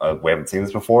haven't seen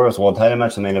this before. It was a world title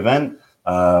match, the main event.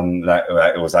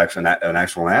 That it was actually an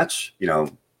actual match.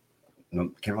 Can't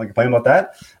really complain about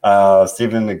that.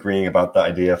 Steven agreeing about the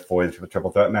idea for the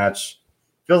triple threat match.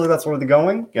 Feels like that's where they're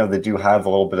going. They do have a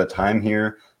little bit of time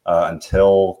here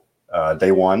until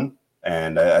day one.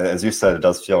 And as you said, it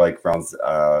does feel like Rollins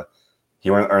he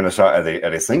won't earn a shot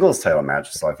at a singles title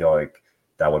match, so I feel like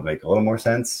that would make a little more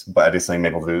sense. But Eddie's saying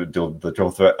maybe we'll do the triple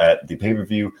threat at the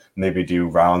pay-per-view, maybe do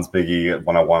Rollins Biggie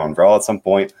one-on-one on Raw at some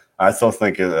point. I still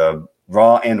think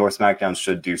Raw and or SmackDown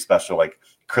should do special like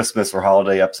Christmas or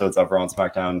holiday episodes of Raw and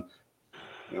SmackDown.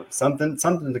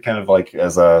 Something to kind of like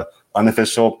as a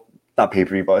unofficial. Not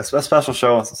pay-per-view, but a special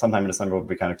show sometime in December would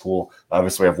be kind of cool.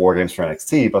 Obviously, we have War Games for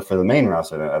NXT, but for the main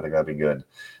roster, I think that'd be good.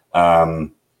 So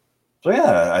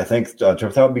yeah, I think Triple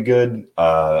Threat would be good.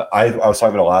 I was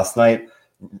talking about it last night.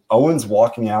 Owens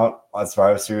walking out on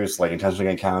Survivor Series, like intentionally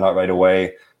getting counted out right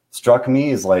away, struck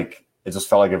me as like it just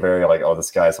felt like a very like, oh, this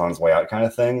guy's on his way out kind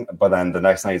of thing. But then the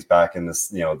next night he's back in this,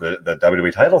 the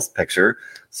WWE titles picture.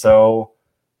 So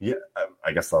yeah,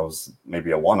 I guess that was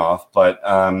maybe a one-off, but.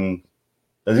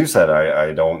 As you said,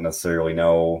 I don't necessarily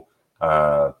know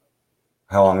how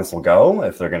long this will go,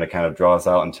 if they're going to kind of draw us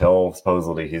out until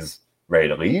supposedly he's ready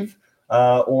to leave,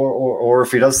 or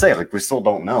if he does stay. Like, we still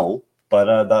don't know, but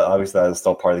that is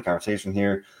still part of the conversation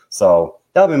here. So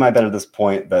that'll be my bet at this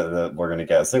point that we're going to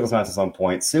get a singles match at some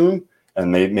point soon,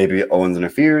 and maybe Owens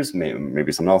interferes,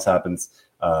 maybe something else happens,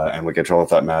 and we control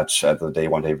that match at the day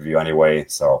one pay-per-view anyway.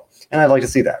 So, and I'd like to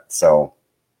see that. So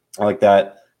I like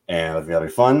that. and I think that'll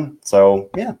be fun. So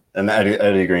yeah, and Eddie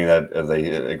agreeing that they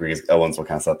agrees Owens will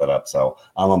kind of set that up. So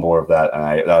I'm on board with that,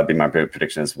 and that would be my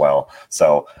prediction as well.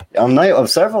 So on night of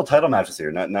several title matches here,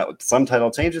 not some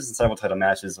title changes and several title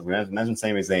matches. We mentioned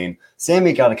Sami Zayn.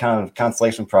 Sami got a kind of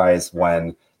consolation prize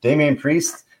when Damian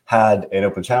Priest had an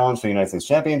open challenge for the United States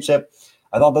Championship.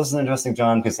 I thought this was interesting,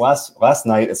 John, because last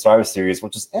night at Survivor Series,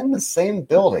 which is in the same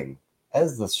building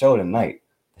as the show tonight,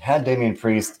 had Damian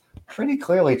Priest pretty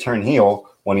clearly turn heel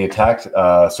when he attacked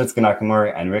Shinsuke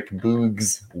Nakamura and Rick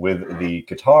Boogs with the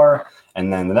guitar.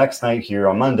 And then the next night here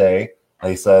on Monday,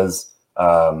 he says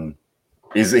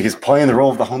he's playing the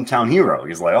role of the hometown hero.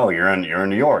 He's like, oh, you're in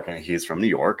New York, and he's from New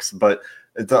York. But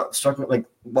it struck me like,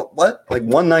 what? Like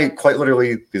one night, quite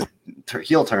literally, his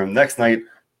heel turn. Next night,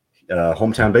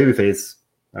 hometown babyface.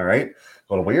 All right, a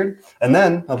little weird. And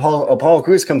then Apollo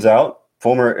Crews comes out,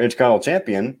 former Intercontinental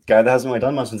champion, guy that hasn't really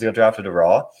done much since he got drafted to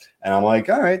Raw. And I'm like,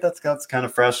 all right, that's kind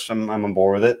of fresh. I'm on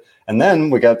board with it. And then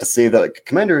we got to see that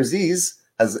Commander Aziz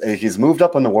he's moved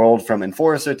up in the world from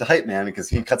enforcer to hype man because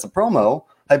he cuts a promo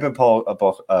hyping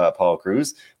Apollo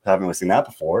Crews. Haven't really seen that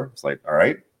before. It's like, all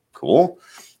right, cool.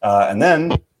 And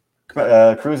then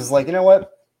Crews is like, you know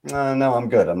what? No, I'm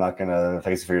good. I'm not gonna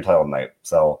face you for your title tonight.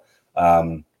 So,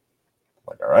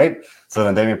 like, all right. So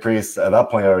then Damian Priest at that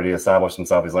point already established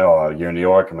himself. He's like, oh, you're in New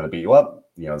York. I'm gonna beat you up.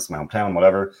 You know, it's my hometown,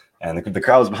 whatever. And the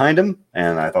crowd was behind him,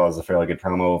 and I thought it was a fairly good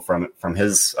promo from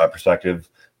his perspective.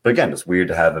 But again, it's weird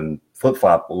to have him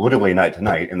flip-flop literally night to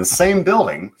night in the same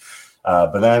building.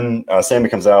 But then Sami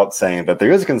comes out saying that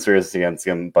there is a conspiracy against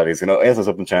him, but he's going to answer this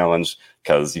open challenge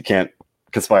because you can't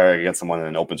conspire against someone in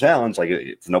an open challenge. Like,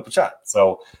 it's an open shot.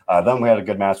 So then we had a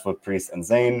good match with Priest and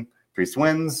Zayn. Priest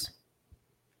wins.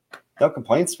 No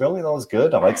complaints, really. That was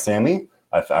good. I like Sami.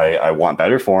 I want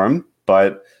better for him.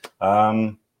 But,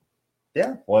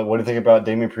 yeah, what do you think about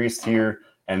Damian Priest here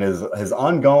and his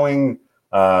ongoing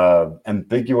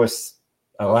ambiguous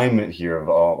alignment here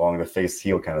along the face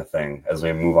heel kind of thing as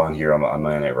we move on here on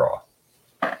Monday Night Raw?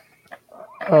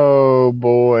 Oh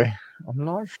boy, I'm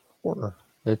not sure.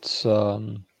 It's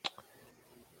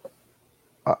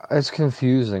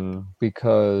confusing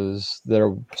because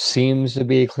there seems to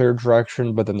be a clear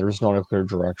direction, but then there's not a clear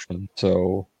direction.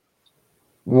 So,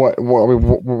 where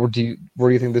do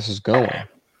you think this is going?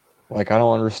 Like, I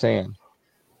don't understand.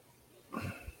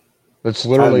 It's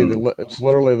literally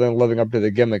them living up to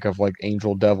the gimmick of like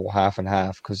angel devil half and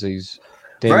half because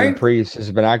Damian Priest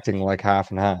has been acting like half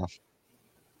and half.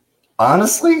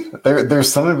 Honestly,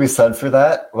 there's something to be said for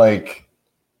that. Like,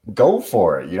 go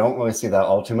for it. You don't really see that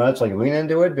all too much. Like, lean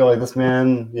into it. Be like, this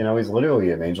man, you know, he's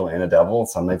literally an angel and a devil.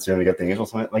 Some nights you're gonna get the angel.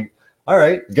 Some nights, like, all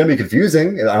right, it's gonna be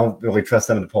confusing. I don't really trust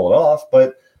them to pull it off,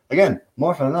 but. Again,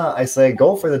 more often than not, I say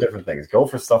go for the different things. Go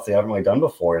for stuff they haven't really done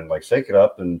before and like shake it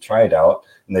up and try it out.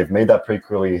 And they've made that pretty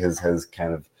clearly his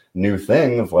kind of new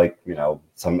thing of like, you know,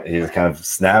 he kind of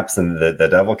snaps and the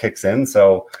devil kicks in.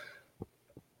 So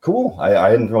cool.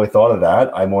 I hadn't really thought of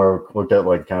that. I more looked at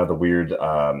like kind of the weird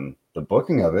the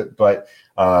booking of it. But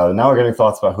now we're getting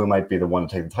thoughts about who might be the one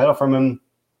to take the title from him.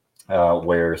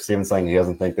 Where Steven's saying he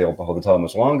doesn't think they'll hold the title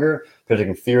much longer.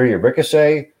 Picking Theory or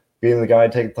Ricochet being the guy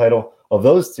to take the title. Of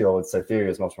those two, I would say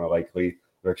Theory is much more likely.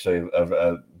 Ricochet,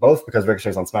 both because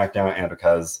Ricochet's on SmackDown and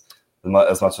because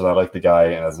as much as I like the guy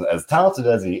and as talented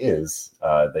as he is,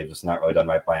 they've just not really done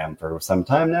right by him for some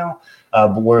time now.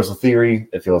 But whereas with Theory,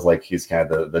 it feels like he's kind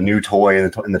of the new toy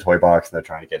in the toy box, and they're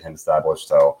trying to get him established.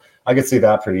 So I could see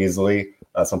that pretty easily.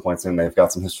 At some point soon, they've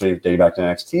got some history dating back to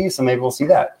NXT, so maybe we'll see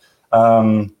that.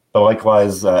 But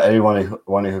likewise, anyone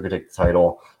who could take the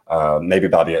title, maybe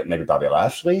Bobby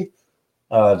Lashley.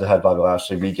 To have Bobby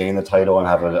Lashley regain the title and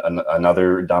have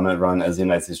another dominant run as the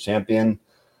United States champion.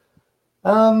 I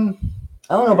don't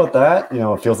know about that. You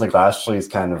know, it feels like Lashley is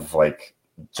kind of like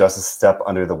just a step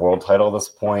under the world title at this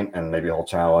point, and maybe he'll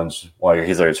challenge. Well,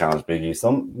 he's already challenged Big E,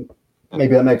 so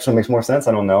maybe that actually makes more sense.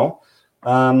 I don't know.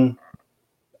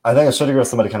 I think it should go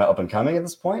somebody kind of up and coming at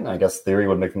this point. I guess Theory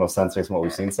would make the most sense based on what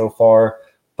we've seen so far.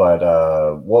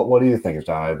 But what do you think,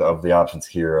 John, of the options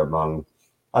here among?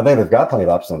 I think they've got plenty of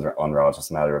options on Raw. It's just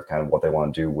a matter of kind of what they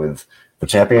want to do with the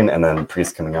champion and then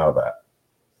Priest coming out of that.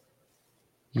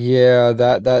 Yeah,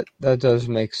 that does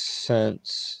make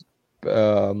sense.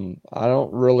 I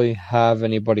don't really have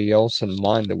anybody else in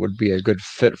mind that would be a good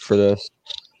fit for this,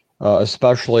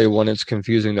 especially when it's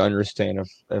confusing to understand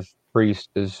if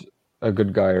Priest is a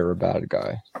good guy or a bad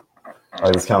guy.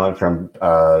 This comment from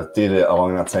Dita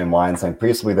along that same line saying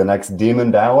Priest will be the next Demon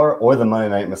Balor or the Monday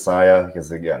Night Messiah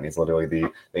because again he's literally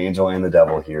the angel and the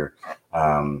devil here.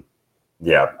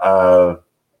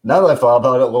 Now that I thought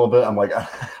about it a little bit, I'm like,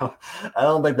 I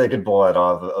don't think they could pull it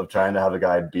off of trying to have a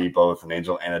guy be both an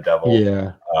angel and a devil,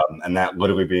 Yeah. and that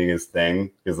literally being his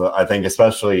thing. Because I think,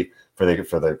 especially for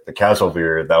the casual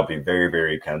viewer, that would be very,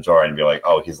 very kind of jarring. And be like,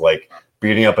 oh, he's like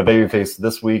beating up a babyface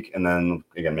this week, and then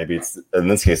again, maybe it's in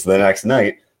this case the next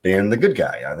night being the good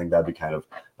guy. I think that'd be kind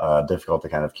of difficult to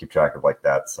kind of keep track of like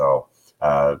that. So,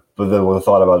 but the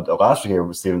thought about Lashley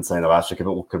here, Steven saying that Lashley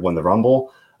could win the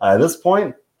Rumble at this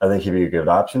point. I think he'd be a good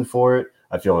option for it.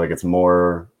 I feel like it's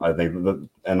more. I think in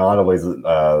a lot of ways,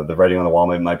 the writing on the wall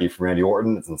might be for Randy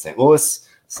Orton. It's in St. Louis,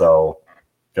 so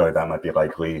I feel like that might be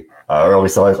likely, or at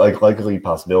least likely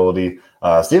possibility.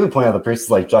 Steven pointed out the Priest is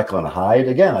like Jekyll and Hyde.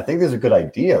 Again, I think these are good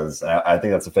ideas. I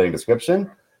think that's a fitting description.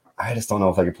 I just don't know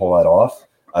if I could pull that off.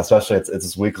 Especially it's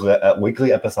this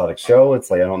weekly episodic show.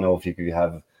 It's like I don't know if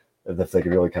if they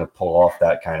could really kind of pull off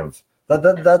that kind of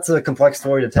that's a complex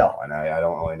story to tell, and I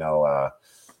don't really know.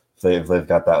 If they've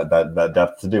got that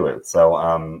depth to do it. So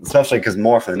especially because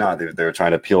more often than not, they're trying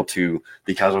to appeal to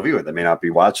the casual viewer. They may not be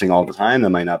watching all the time. They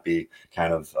might not be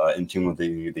kind of in tune with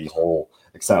the whole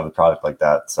extent of the product like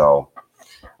that. So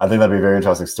I think that'd be a very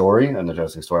interesting story, an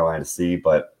interesting storyline to see,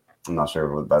 but I'm not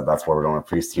sure that's where we're going with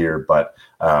Priest here. But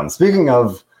speaking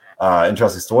of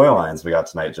interesting storylines we got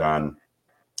tonight, John,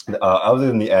 other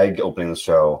than the egg opening the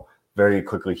show, very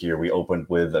quickly here, we opened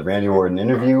with a Randy Orton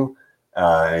interview.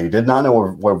 He did not know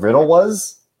where Riddle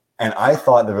was, and I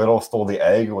thought the Riddle stole the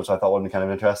egg, which I thought would be kind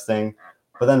of interesting.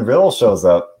 But then Riddle shows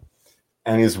up,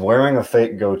 and he's wearing a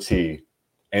fake goatee,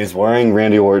 and he's wearing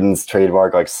Randy Orton's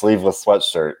trademark like sleeveless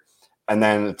sweatshirt. And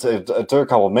then it took a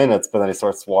couple of minutes, but then he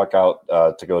starts to walk out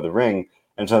to go to the ring,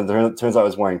 and it turns out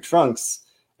he's wearing trunks.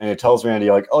 And he tells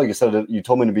Randy like, "Oh, you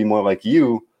told me to be more like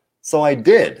you, so I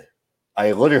did.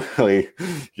 I literally,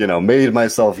 made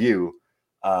myself you."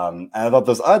 And I thought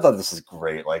this is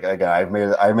great. Like again, I've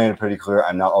made it pretty clear.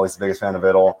 I'm not always the biggest fan of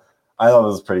Riddle. I thought it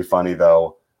was pretty funny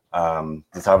though.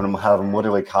 Just having him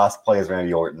literally cosplay as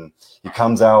Randy Orton. He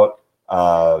comes out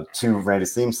to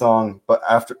Randy's theme song, but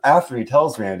after he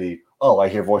tells Randy, "Oh, I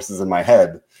hear voices in my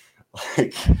head."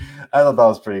 Like I thought that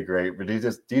was pretty great. But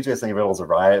DJ saying Riddle's a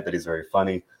riot, that he's very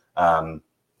funny.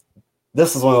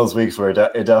 This is one of those weeks where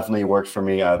it definitely worked for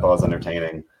me. I thought it was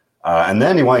entertaining. And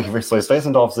then so he's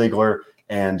facing Dolph Ziggler.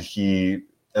 And it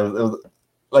was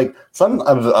like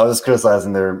I was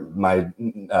criticizing my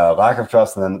lack of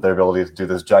trust in their ability to do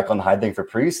this Jekyll and Hyde thing for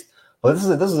Priest. But this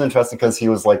is interesting because he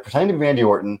was like pretending to be Randy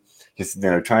Orton. He's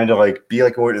trying to like be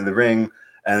like Orton in the ring,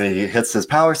 and then he hits his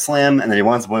power slam, and then he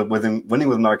winning with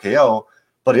an RKO.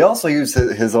 But he also used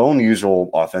his own usual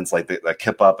offense, like the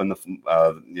kip up and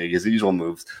his usual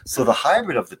moves. So the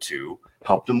hybrid of the two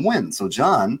helped him win. So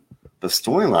John, the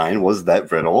storyline was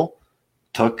that Riddle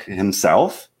took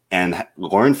himself and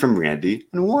learned from Randy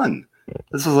and won.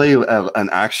 This was an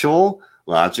actual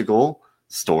logical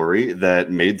story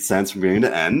that made sense from beginning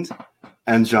to end.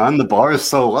 And John, the bar is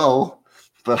so low,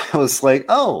 but I was like,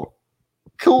 oh,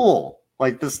 cool.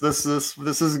 Like this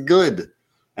is good.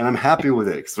 And I'm happy with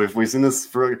it. So we've seen this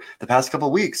for the past couple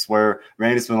of weeks where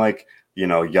Randy's been like, you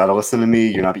gotta listen to me.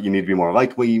 You need to be more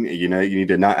like me. You need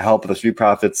to not help the Street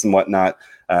Profits and whatnot.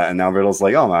 And now Riddle's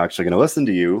like, oh, I'm actually going to listen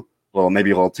to you. Well,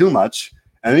 maybe a little too much.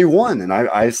 And he won. And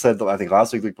I said, I think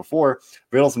last week before,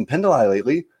 Riddle's been pinned a lot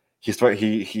lately.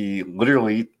 He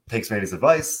literally takes Randy's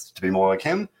advice to be more like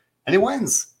him, and he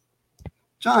wins.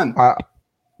 John,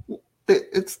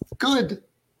 it's good.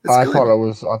 I thought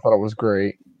it was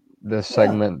great. This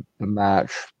segment, the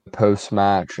match, post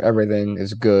match, everything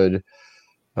is good.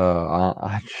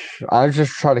 I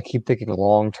just try to keep thinking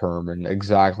long term and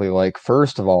exactly like,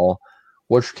 first of all,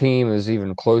 which team is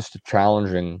even close to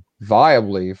challenging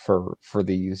viably for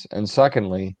these? And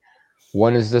secondly,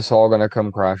 when is this all going to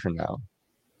come crashing down?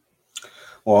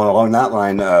 Well, along that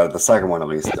line, the second one at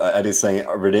least, Eddie's saying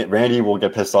Randy will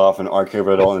get pissed off and RKO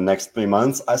Riddle in the next 3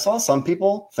 months. I saw some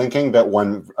people thinking that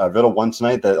when Riddle won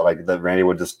tonight, that Randy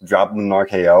would just drop him in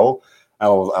RKO.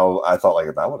 I thought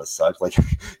like that would have sucked. Like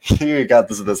you got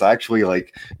this actually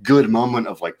like good moment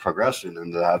of like progression,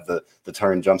 and to have the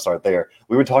turn jumpstart there.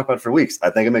 We would talk about it for weeks. I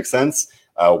think it makes sense.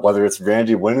 Whether it's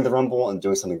Randy winning the Rumble and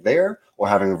doing something there, or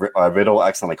having Riddle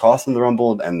accidentally cost him the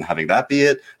Rumble and having that be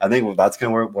it, I think that's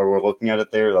kind of where we're looking at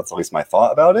it there. That's at least my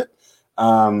thought about it.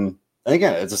 And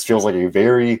again, it just feels like a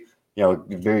very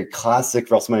very classic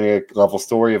WrestleMania level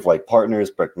story of like partners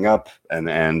breaking up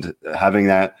and having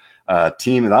that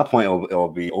team. At that point, it'll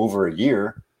be over a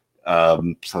year.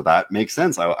 So that makes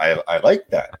sense. I like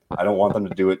that. I don't want them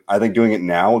to do it. I think doing it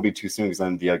now would be too soon because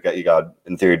then you got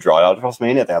in theory draw it out of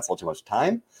WrestleMania. I think that's a little too much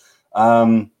time.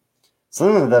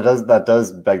 something that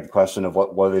does beg the question of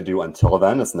what do they do until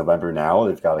then? It's November now.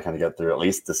 They've got to kind of get through at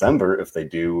least December if they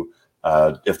do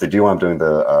want to doing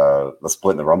the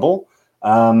split in the Rumble.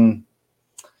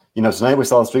 Tonight we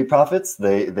saw the Street Profits.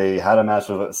 They had a match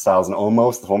with Styles and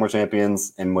Omos, the former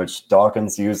champions, in which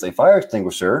Dawkins used a fire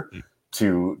extinguisher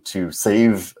to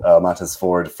save Montez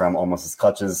Ford from Omos's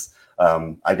clutches.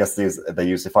 I guess they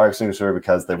used a fire extinguisher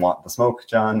because they want the smoke,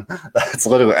 John. That's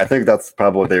literally, I think that's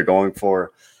probably what they're going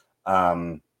for.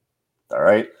 All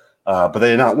right. But they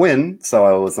did not win,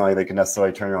 so it was not like they could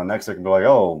necessarily turn around next week and be like,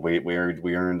 oh, we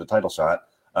earned a title shot.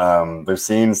 They've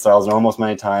seen Styles and Omos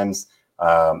many times.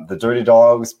 The Dirty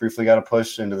Dogs briefly got a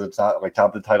push into the top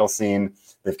of the title scene.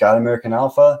 They've got American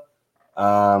Alpha. We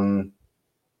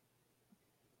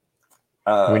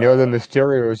know the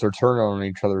Mysterios are turning on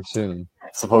each other soon.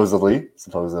 Supposedly.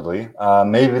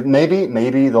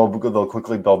 Maybe they'll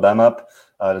quickly build them up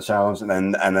to challenge, and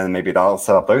then maybe that'll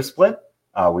set up their split.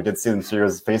 We did see the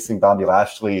Mysterios facing Bobby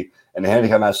Lashley in a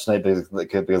handicap match tonight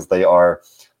because they are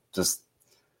just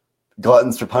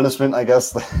gluttons for punishment, I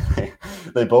guess.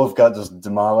 They both got just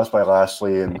demolished by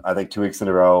Lashley in, I think, 2 weeks in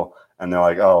a row. And they're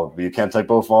like, oh, you can't take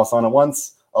both of us on at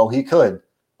once? Oh, he could.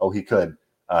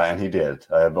 And he did.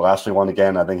 But Lashley won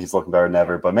again. I think he's looking better than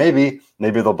ever. But maybe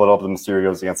they'll build up the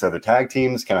Mysterios against the other tag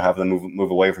teams, kind of have them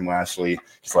move away from Lashley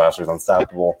because Lashley's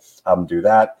unstoppable. Have them do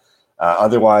that.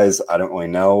 Otherwise, I don't really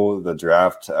know. The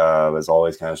draft, as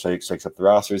always, kind of shakes up the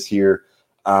rosters here.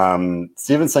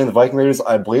 Steven's saying the Viking Raiders.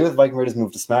 I believe the Viking Raiders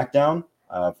moved to SmackDown,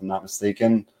 if I'm not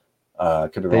mistaken.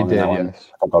 Could be wrong on that one. Yes.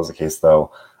 I thought that was the case,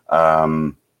 though.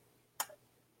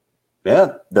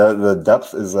 The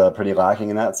depth is pretty lacking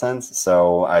in that sense.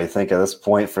 So I think at this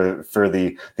point, for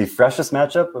the freshest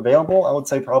matchup available, I would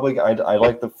say probably I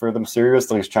like for the Mysterios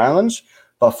to at least challenge,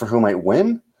 but for who might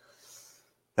win,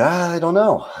 I don't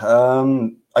know.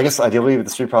 I guess ideally with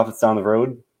the Street Profits down the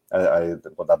road,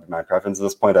 would that be my preference at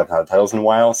this point? I've had titles in a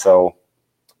while, so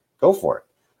go for it.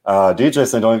 DJ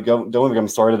saying don't even get me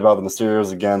started about the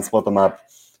Mysterios again. Split them up.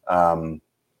 I don't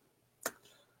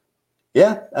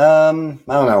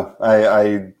know.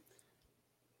 I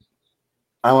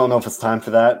don't know if it's time for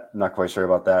that. I'm not quite sure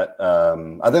about that.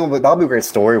 I think that'll be a great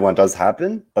story when it does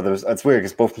happen. But it's weird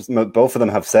because both of them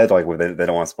have said like they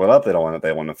don't want to split up. They want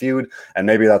to feud, and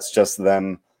maybe that's just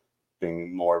them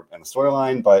being more in the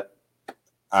storyline. But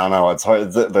I don't know. It's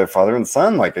hard. Their father and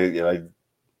son,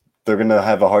 they're going to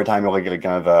have a hard time really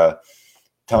kind of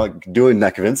doing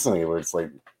that convincingly. Where it's like,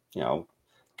 I don't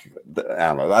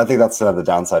know. I think that's the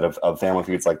downside of family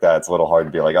feuds like that. It's a little hard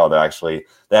to be like, oh, they actually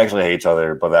hate each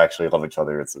other, but they actually love each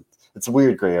other. It's a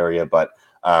weird gray area. But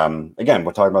again,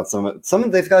 we're talking about some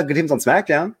they've got good teams on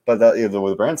SmackDown, but with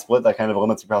the brand split, that kind of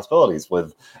limits your possibilities.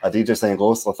 With a DJ saying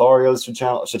Los Lotharios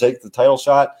should take the title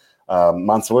shot.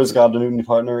 Mansoor's got a new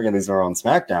partner, and these are on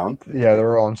SmackDown. Yeah,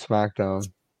 they're on SmackDown.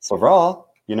 So Raw,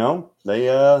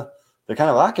 they're kind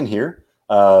of lacking here.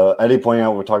 Eddie pointing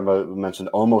out, we mentioned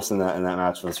Omos in that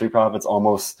match for the Street Profits.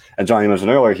 Omos, and Johnny mentioned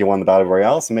earlier, he won the Battle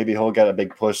Royale, so maybe he'll get a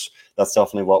big push. That's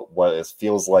definitely what it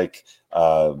feels like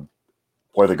where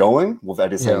they're going. With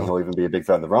Eddie saying he'll even be a big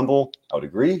threat in the Rumble, I would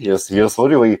agree. He just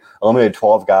literally eliminated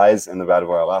 12 guys in the Battle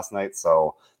Royale last night,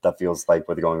 so that feels like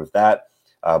where they're going with that.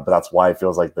 But that's why it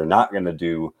feels like they're not going to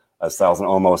do Styles and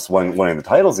Omos winning the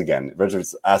titles again.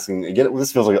 Richard's asking again.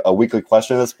 This feels like a weekly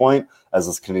question at this point, as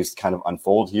this can kind of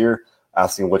unfold here,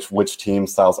 asking which team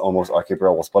Styles, Omos,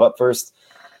 RK-Bro will split up first.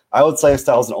 I would say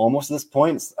Styles and Omos at this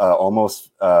point.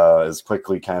 Omos is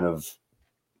quickly kind of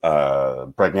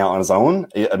breaking out on his own,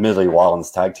 admittedly while in his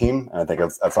tag team. And I think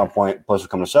at some point push will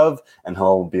come to shove, and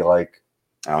he'll be like,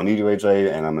 "I don't need you,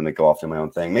 AJ, and I'm going to go off do my own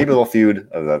thing." Maybe they'll feud.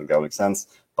 That makes sense,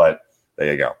 but. There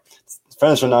you go.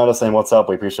 Finisher Nada saying, what's up?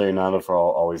 We appreciate you, Nada, for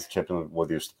always chipping with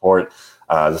your support.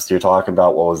 Just here talking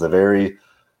about what was a very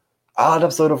odd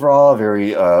episode of Raw,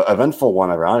 very eventful one,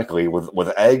 ironically,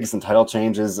 with eggs and title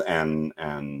changes and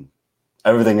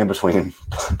everything in between.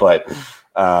 But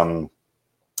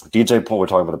DJ Paul, we're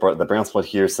talking about the brand split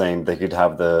here, saying they could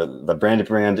have the branded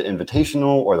brand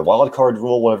invitational or the wild card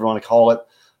rule, whatever you want to call it.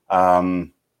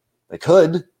 They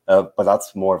could, but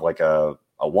that's more of like a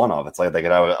one-off. It's like they could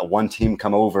have a one team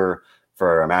come over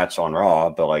for a match on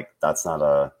Raw, but that's not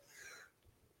a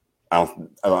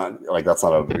that's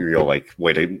not a real way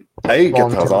to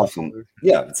get those off.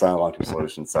 Yeah, it's not a long-term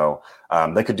solution. So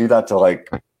they could do that to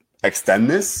extend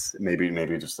this. Maybe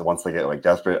just once they get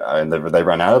desperate and they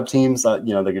run out of teams, they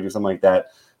could do something like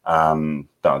that. No,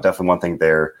 definitely one thing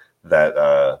there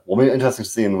that will be interesting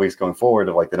to see in the weeks going forward.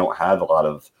 Of they don't have a lot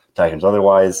of tag teams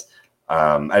otherwise.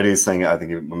 Eddie's saying, I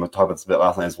think we talked about this a bit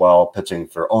last night as well, pitching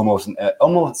for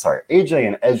AJ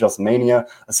and Edge WrestleMania.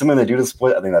 Assuming they do the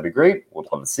split, I think that'd be great. We'll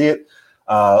love to see it.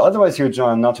 Otherwise here,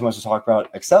 John, not too much to talk about,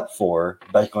 except for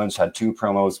Becky Lynch had 2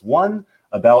 promos. One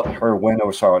about her win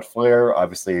over Charlotte Flair,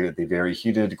 obviously the very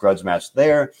heated grudge match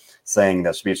there, saying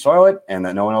that she beat Charlotte and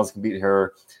that no one else can beat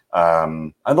her.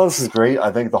 I thought this is great.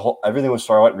 I think everything with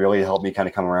Charlotte really helped me kind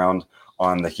of come around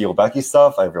on the heel Becky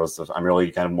stuff. I'm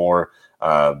really kind of more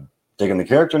digging the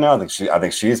character now. I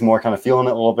think she's more kind of feeling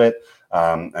it a little bit.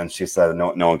 And she said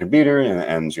no one could beat her,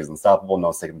 and she's unstoppable. No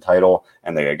one's taking the title,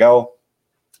 and there you go.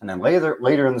 And then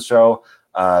later in the show,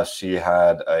 she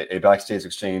had a backstage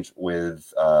exchange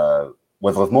with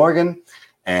Liv Morgan,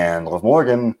 and Liv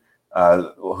Morgan,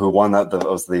 who won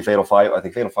was the Fatal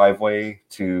 5-way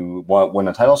to win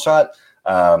a title shot.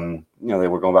 They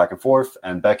were going back and forth,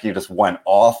 and Becky just went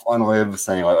off on Liv,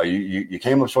 saying, like, you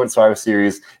came up short at Survivor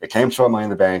Series, it came short Money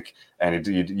in the Bank, and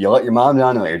you let your mom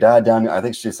down, you let your dad down. I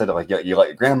think she said, like, you let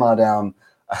your grandma down.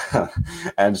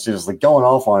 And she was like going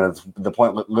off on it to the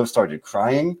point Liv started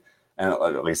crying, and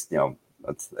at least,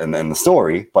 that's in the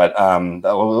story. But it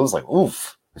was like,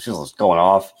 oof, she was just going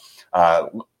off.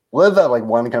 Liv had like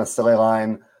one kind of silly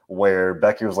line where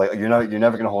Becky was like, you're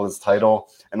never gonna hold this title,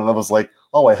 and Liv was like,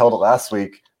 oh, I held it last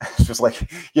week. It's just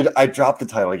like, I dropped the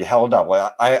title, you held up.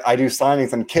 Like, I do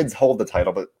signings and kids hold the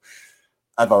title, but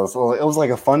I thought it was like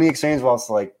a funny exchange, but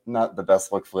also like not the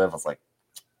best look for Liv. I was like,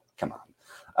 come on.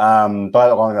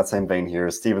 But along that same vein here,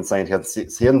 Steven saying he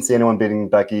didn't see anyone beating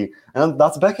Becky, and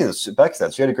that's what Becky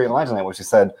said. She had a great line tonight where she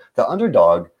said the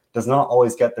underdog does not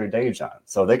always get their day, John.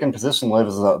 So they can position Liv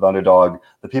as the underdog.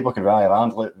 The people can rally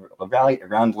around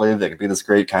Liv. They could be this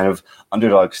great kind of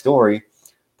underdog story.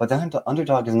 But then the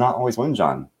underdog does not always win,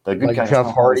 John. The good guy Jeff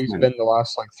Hardy's been the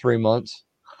last 3 months.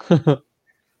 But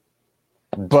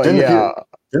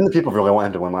didn't the people really want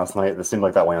him to win last night? It seemed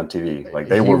like that way on TV. Like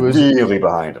they were really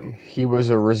behind him. He was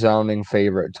a resounding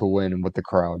favorite to win with the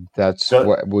crowd. That's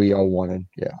what we all wanted.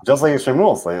 Yeah. Just like Extreme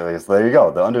Rules. So there you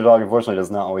go. The underdog, unfortunately,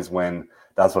 does not always win.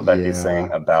 That's what Becky's saying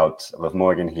about Liv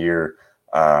Morgan here.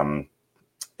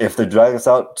 If they drag us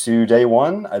out to day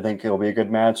one, I think it'll be a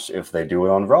good match. If they do it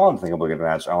on Raw, I think it'll be a good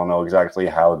match. I don't know exactly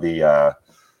how the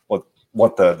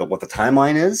what the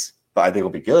timeline is, but I think it'll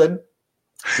be good.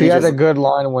 She had a good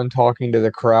line when talking to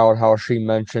the crowd, how she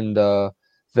mentioned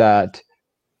that,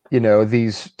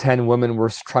 these 10 women were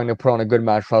trying to put on a good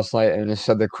match last night, and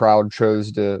instead the crowd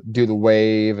chose to do the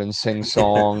wave and sing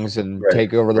songs and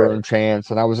take over their own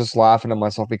chants. And I was just laughing at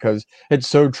myself because it's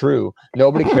so true.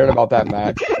 Nobody cared about that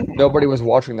match. Nobody was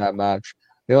watching that match.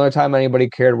 The only time anybody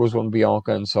cared was when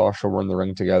Bianca and Sasha were in the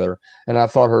ring together. And I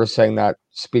thought her saying that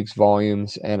speaks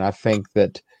volumes, and I think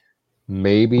that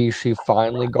maybe she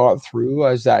finally got through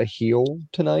as that heel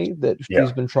tonight that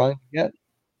she's been trying to get.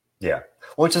 Yeah.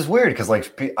 Which is weird because,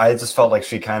 like, I just felt like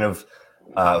she kind of,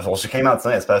 she came out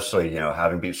tonight, especially,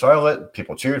 having beat Charlotte,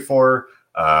 people cheered for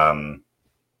her.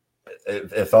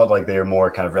 It felt like they were more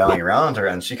kind of rallying around her,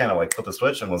 and she kind of like flipped the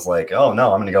switch and was like, oh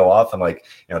no, I'm going to go off and like,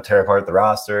 tear apart the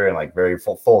roster and like very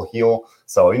full heel.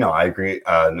 So, I agree.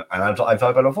 And I've talked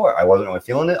about it before. I wasn't really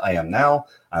feeling it. I am now.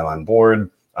 I'm on board.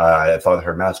 I thought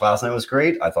her match last night was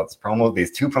great. I thought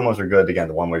these 2 promos were good. Again,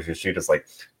 the one where she just like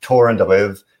tore into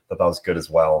Liv, that was good as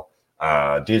well.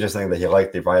 DJ saying that he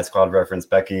liked the Riot Squad reference.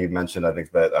 Becky mentioned, I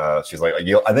think that she's like,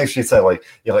 I think she said like,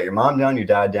 you let your mom down, your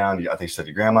dad down. I think she said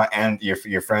your grandma and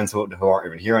your friends who aren't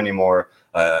even here anymore.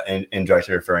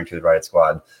 Indirectly referring to the Riot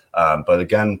Squad. But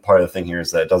again, part of the thing here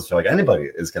is that it doesn't feel like anybody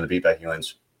is going to beat Becky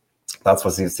Lynch. That's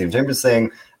what Steve Chambers is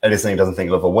saying. Eddie's saying he doesn't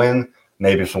think Liv will win.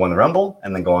 Maybe she'll win the Rumble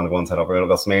and then go on to win title for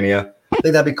WrestleMania. I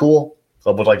think that'd be cool.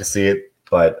 I would like to see it,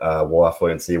 but we'll have to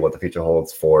wait and see what the future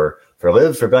holds for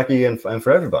Liv, for Becky, and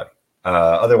for everybody.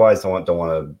 Otherwise, don't want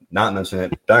to not mention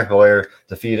it. Bianca Belair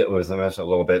defeated, I mentioned a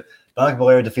little bit. Bianca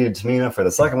Belair defeated Tamina for the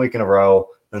 2nd week in a row.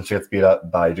 Then she gets beat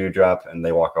up by Doudrop, and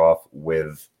they walk off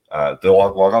with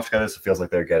walk off together. So it feels like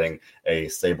they're getting a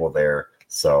stable there.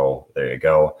 So there you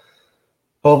go.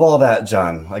 Well, of all that,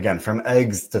 John, again, from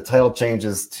eggs to title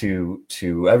changes to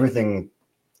everything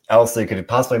else they could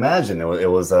possibly imagine, it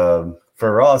was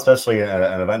for Raw, especially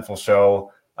an eventful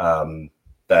show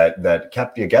that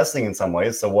kept you guessing in some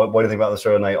ways. So what do you think about the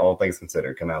show tonight, all things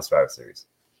considered, coming out of Survivor Series?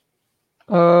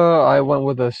 I went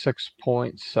with a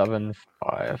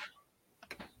 6.75.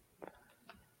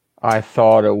 I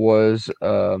thought it was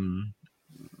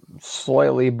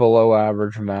slightly below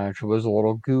average match. It was a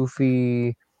little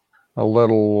goofy, a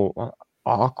little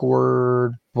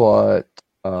awkward, but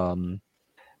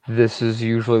this is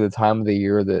usually the time of the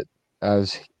year that,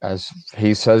 as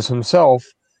he says himself,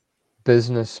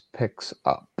 business picks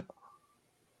up.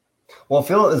 Well,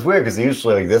 Phil is weird because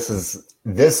usually like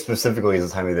this specifically is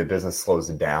the time the business slows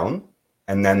down,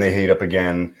 and then they heat up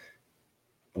again.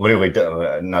 Literally,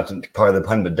 not part of the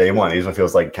pun, but day one. It usually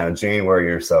feels like kind of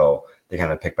January or so. They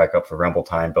kind of pick back up for Rumble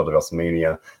time, build to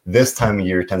WrestleMania. This time of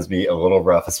year tends to be a little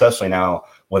rough, especially now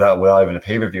without even a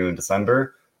pay-per-view in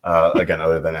December. Again,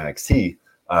 other than NXT,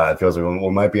 it feels like we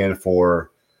might be in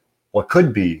for what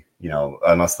could be,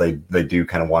 unless they do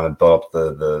kind of want to build up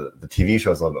the TV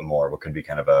shows a little bit more, what could be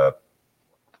kind of a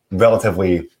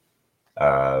relatively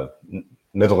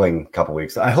middling couple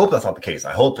weeks. I hope that's not the case.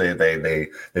 I hope they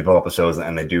build up the shows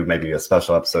and they do maybe a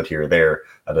special episode here or there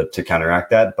to counteract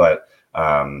that. But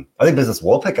I think business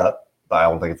will pick up, but I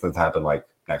don't think it's going to happen like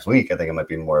next week. I think it might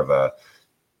be more of a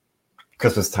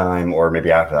Christmas time or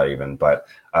maybe after that even. But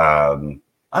I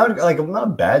would not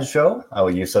a bad show.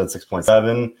 You said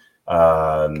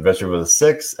 6.7. Richard with a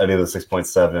 6. Eddie with a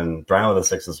 6.7. Brian with a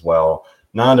 6 as well.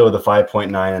 Nando with a 5.9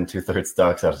 and 2/3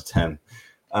 ducks out of 10.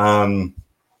 I'd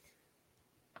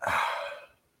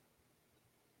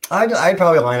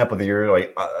probably line up with the year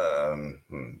like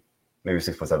maybe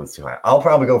 6.7 is too high. I'll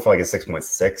probably go for like a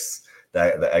 6.6.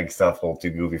 The egg stuff a little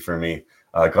too goofy for me.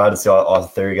 Glad to see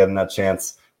Austin Theory getting that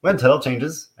chance. When title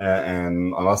changes,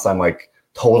 and unless I'm like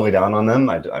totally down on them,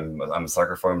 I'm a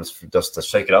sucker for them just to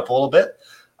shake it up a little bit.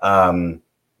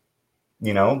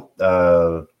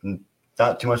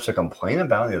 Not too much to complain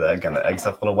about. Again, the egg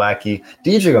stuff a little wacky.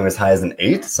 DJ going as high as an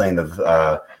 8, saying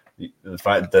that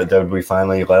we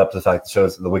finally let up the fact that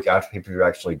shows the week after pay-per-view are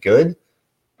actually good.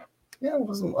 Yeah, it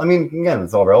wasn't. I mean, again,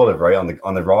 it's all relative, right?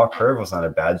 On the Raw curve, it was not a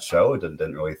bad show. I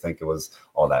didn't really think it was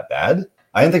all that bad.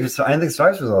 I didn't think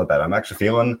Stars was all that bad. I'm actually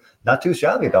feeling not too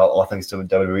shabby about all things to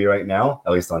WWE right now,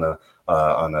 at least on a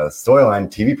storyline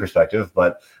TV perspective.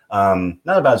 But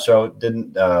not a bad show.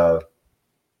 Didn't.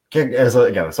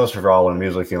 Again, especially for Raw, when I'm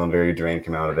usually feeling very drained,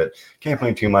 come out of it. Can't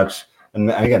complain too much. And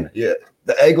again, yeah,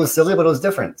 the egg was silly, but it was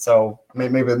different. So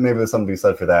maybe there's something to be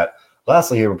said for that.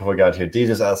 Lastly, here before we got here,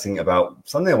 DJ's asking about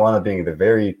something I wanted being the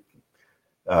very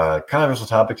controversial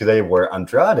topic today, where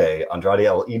Andrade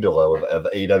El Idolo of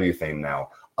AEW fame now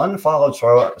unfollowed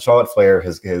Charlotte Flair,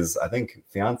 his I think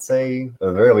fiance, or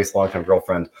at the very least long-term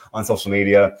girlfriend, on social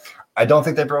media. I don't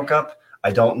think they broke up. I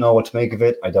don't know what to make of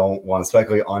it. I don't want to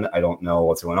speculate on it. I don't know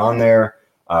what's going on there.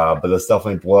 But this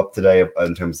definitely blew up today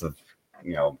in terms of,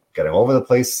 getting over the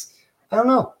place. I don't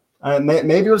know.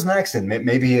 Maybe it was an accident.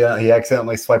 Maybe he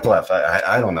accidentally swiped left.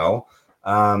 I don't know.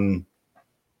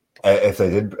 If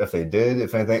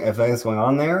anything's going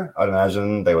on there, I'd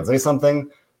imagine they would say something.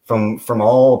 From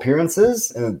all appearances,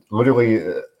 and literally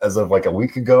as of like a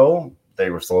week ago,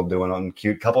 they were still doing on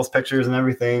cute couples pictures and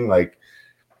everything. Like,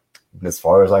 as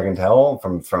far as I can tell,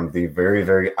 from the very,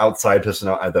 very outside position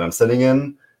that I'm sitting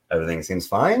in, everything seems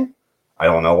fine. I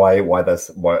don't know why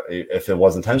if it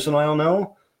was intentional. I don't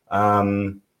know.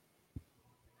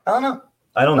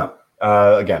 I don't know.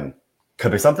 Again,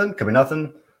 could be something, could be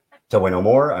nothing. Till we know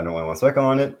more. I don't really want to speculate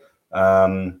on it.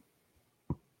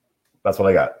 That's what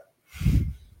I got.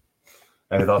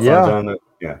 Any thoughts on John?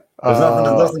 Yeah. There's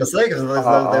nothing to say because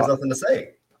there's nothing to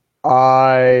say.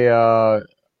 I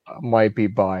might be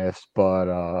biased, but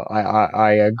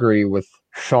I agree with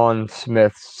Sean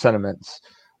Smith's sentiments,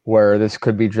 where this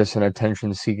could be just an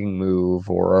attention-seeking move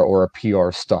or a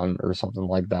PR stunt or something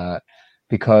like that.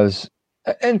 Because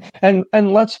and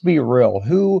let's be real,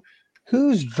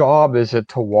 whose job is it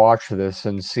to watch this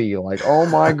and see like, oh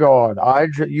my God,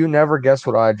 you never guess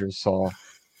what I just saw.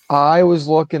 I was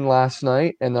looking last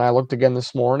night, and then I looked again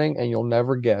this morning, and you'll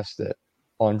never guessed it.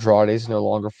 Andrade's no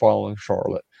longer following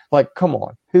Charlotte. Like, come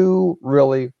on, who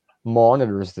really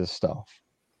monitors this stuff?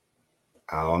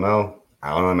 I don't know.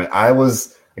 I mean, I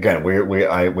was again. We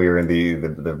were in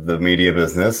the media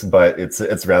business, but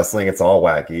it's wrestling. It's all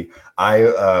wacky.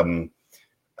 I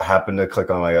happened to click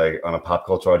on on a pop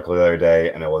culture article the other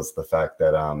day, and it was the fact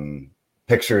that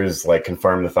pictures like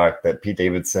confirmed the fact that Pete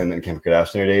Davidson and Kim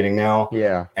Kardashian are dating now.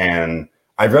 Yeah, and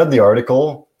I read the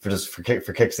article for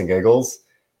kicks and giggles.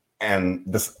 And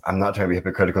this, I'm not trying to be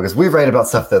hypocritical because we write about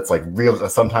stuff that's like real.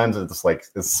 Sometimes it's just like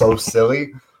it's so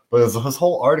silly. But there's this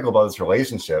whole article about this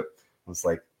relationship. It's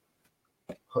like,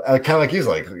 kind of like he's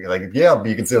like yeah,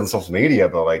 you can see it on social media,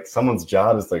 but like someone's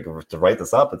job is like to write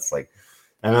this up. It's like,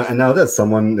 and now this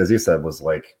someone, as you said, was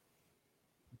like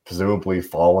presumably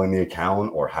following the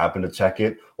account or happened to check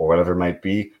it or whatever it might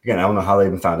be. Again, I don't know how they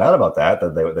even found out about that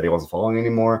he wasn't following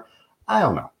anymore. I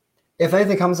don't know. If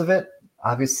anything comes of it,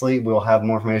 obviously, we'll have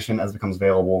more information as it becomes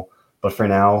available. But for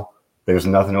now, there's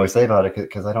nothing to really say about it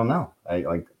because I don't know.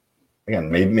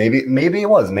 Maybe it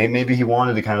was. Maybe he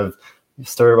wanted to kind of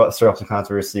stir up some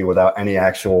controversy without any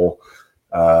actual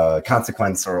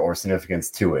consequence or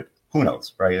significance to it. Who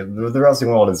knows, right? The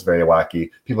wrestling world is very wacky.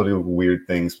 People do weird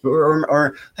things,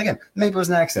 or again, maybe it was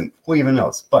an accident. Who even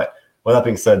knows? But with that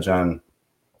being said, John,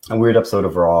 a weird episode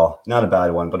overall. Not a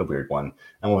bad one, but a weird one.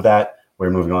 And with that, we're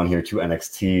moving on here to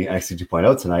NXT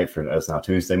 2.0 tonight. It's now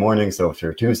Tuesday morning, so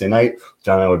for Tuesday night,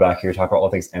 John and I will be back here to talk about all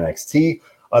things NXT.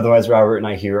 Otherwise, Robert and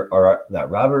I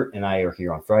are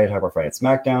here on Friday, talk about Friday at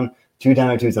SmackDown. 2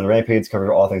 Dynamite on the Rampage,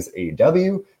 cover all things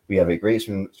AEW. We have a great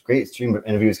stream of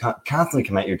interviews constantly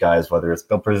come at you guys, whether it's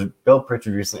Bill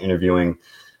Pritchard recently interviewing,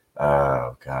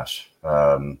 trying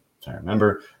to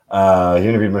remember. He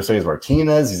interviewed Mercedes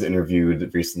Martinez. He's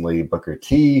interviewed recently Booker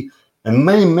T, and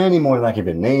many, many more than I can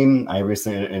even name. I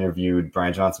recently interviewed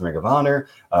Brian Johnson, Ring of Honor.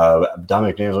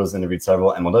 Dominic D'Angelo's interviewed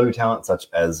several MLW talent, such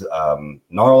as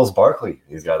Gnarls Barkley.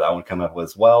 He's got that one coming up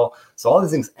as well. So all these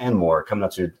things and more coming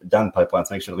up to you down the pipeline.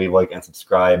 So make sure to leave a like and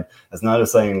subscribe. As not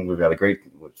just saying, we've got a great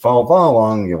follow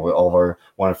along with all of our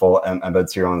wonderful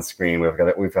embeds here on the screen. We've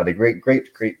got a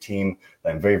great team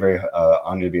that I'm very, very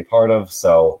honored to be a part of.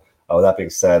 So with that being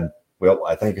said, well,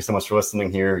 I thank you so much for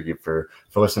listening here, for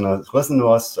listening to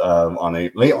us on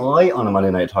a late on a Monday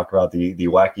night talk about the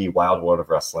wacky wild world of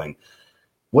wrestling,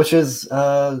 which is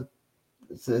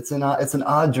it's an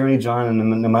odd journey, John.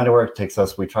 And no matter where it takes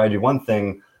us, we try to do one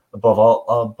thing above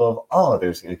all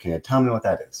others. And can you tell me what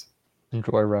that is?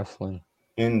 Enjoy wrestling.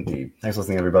 Indeed. Thanks for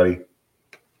listening, everybody.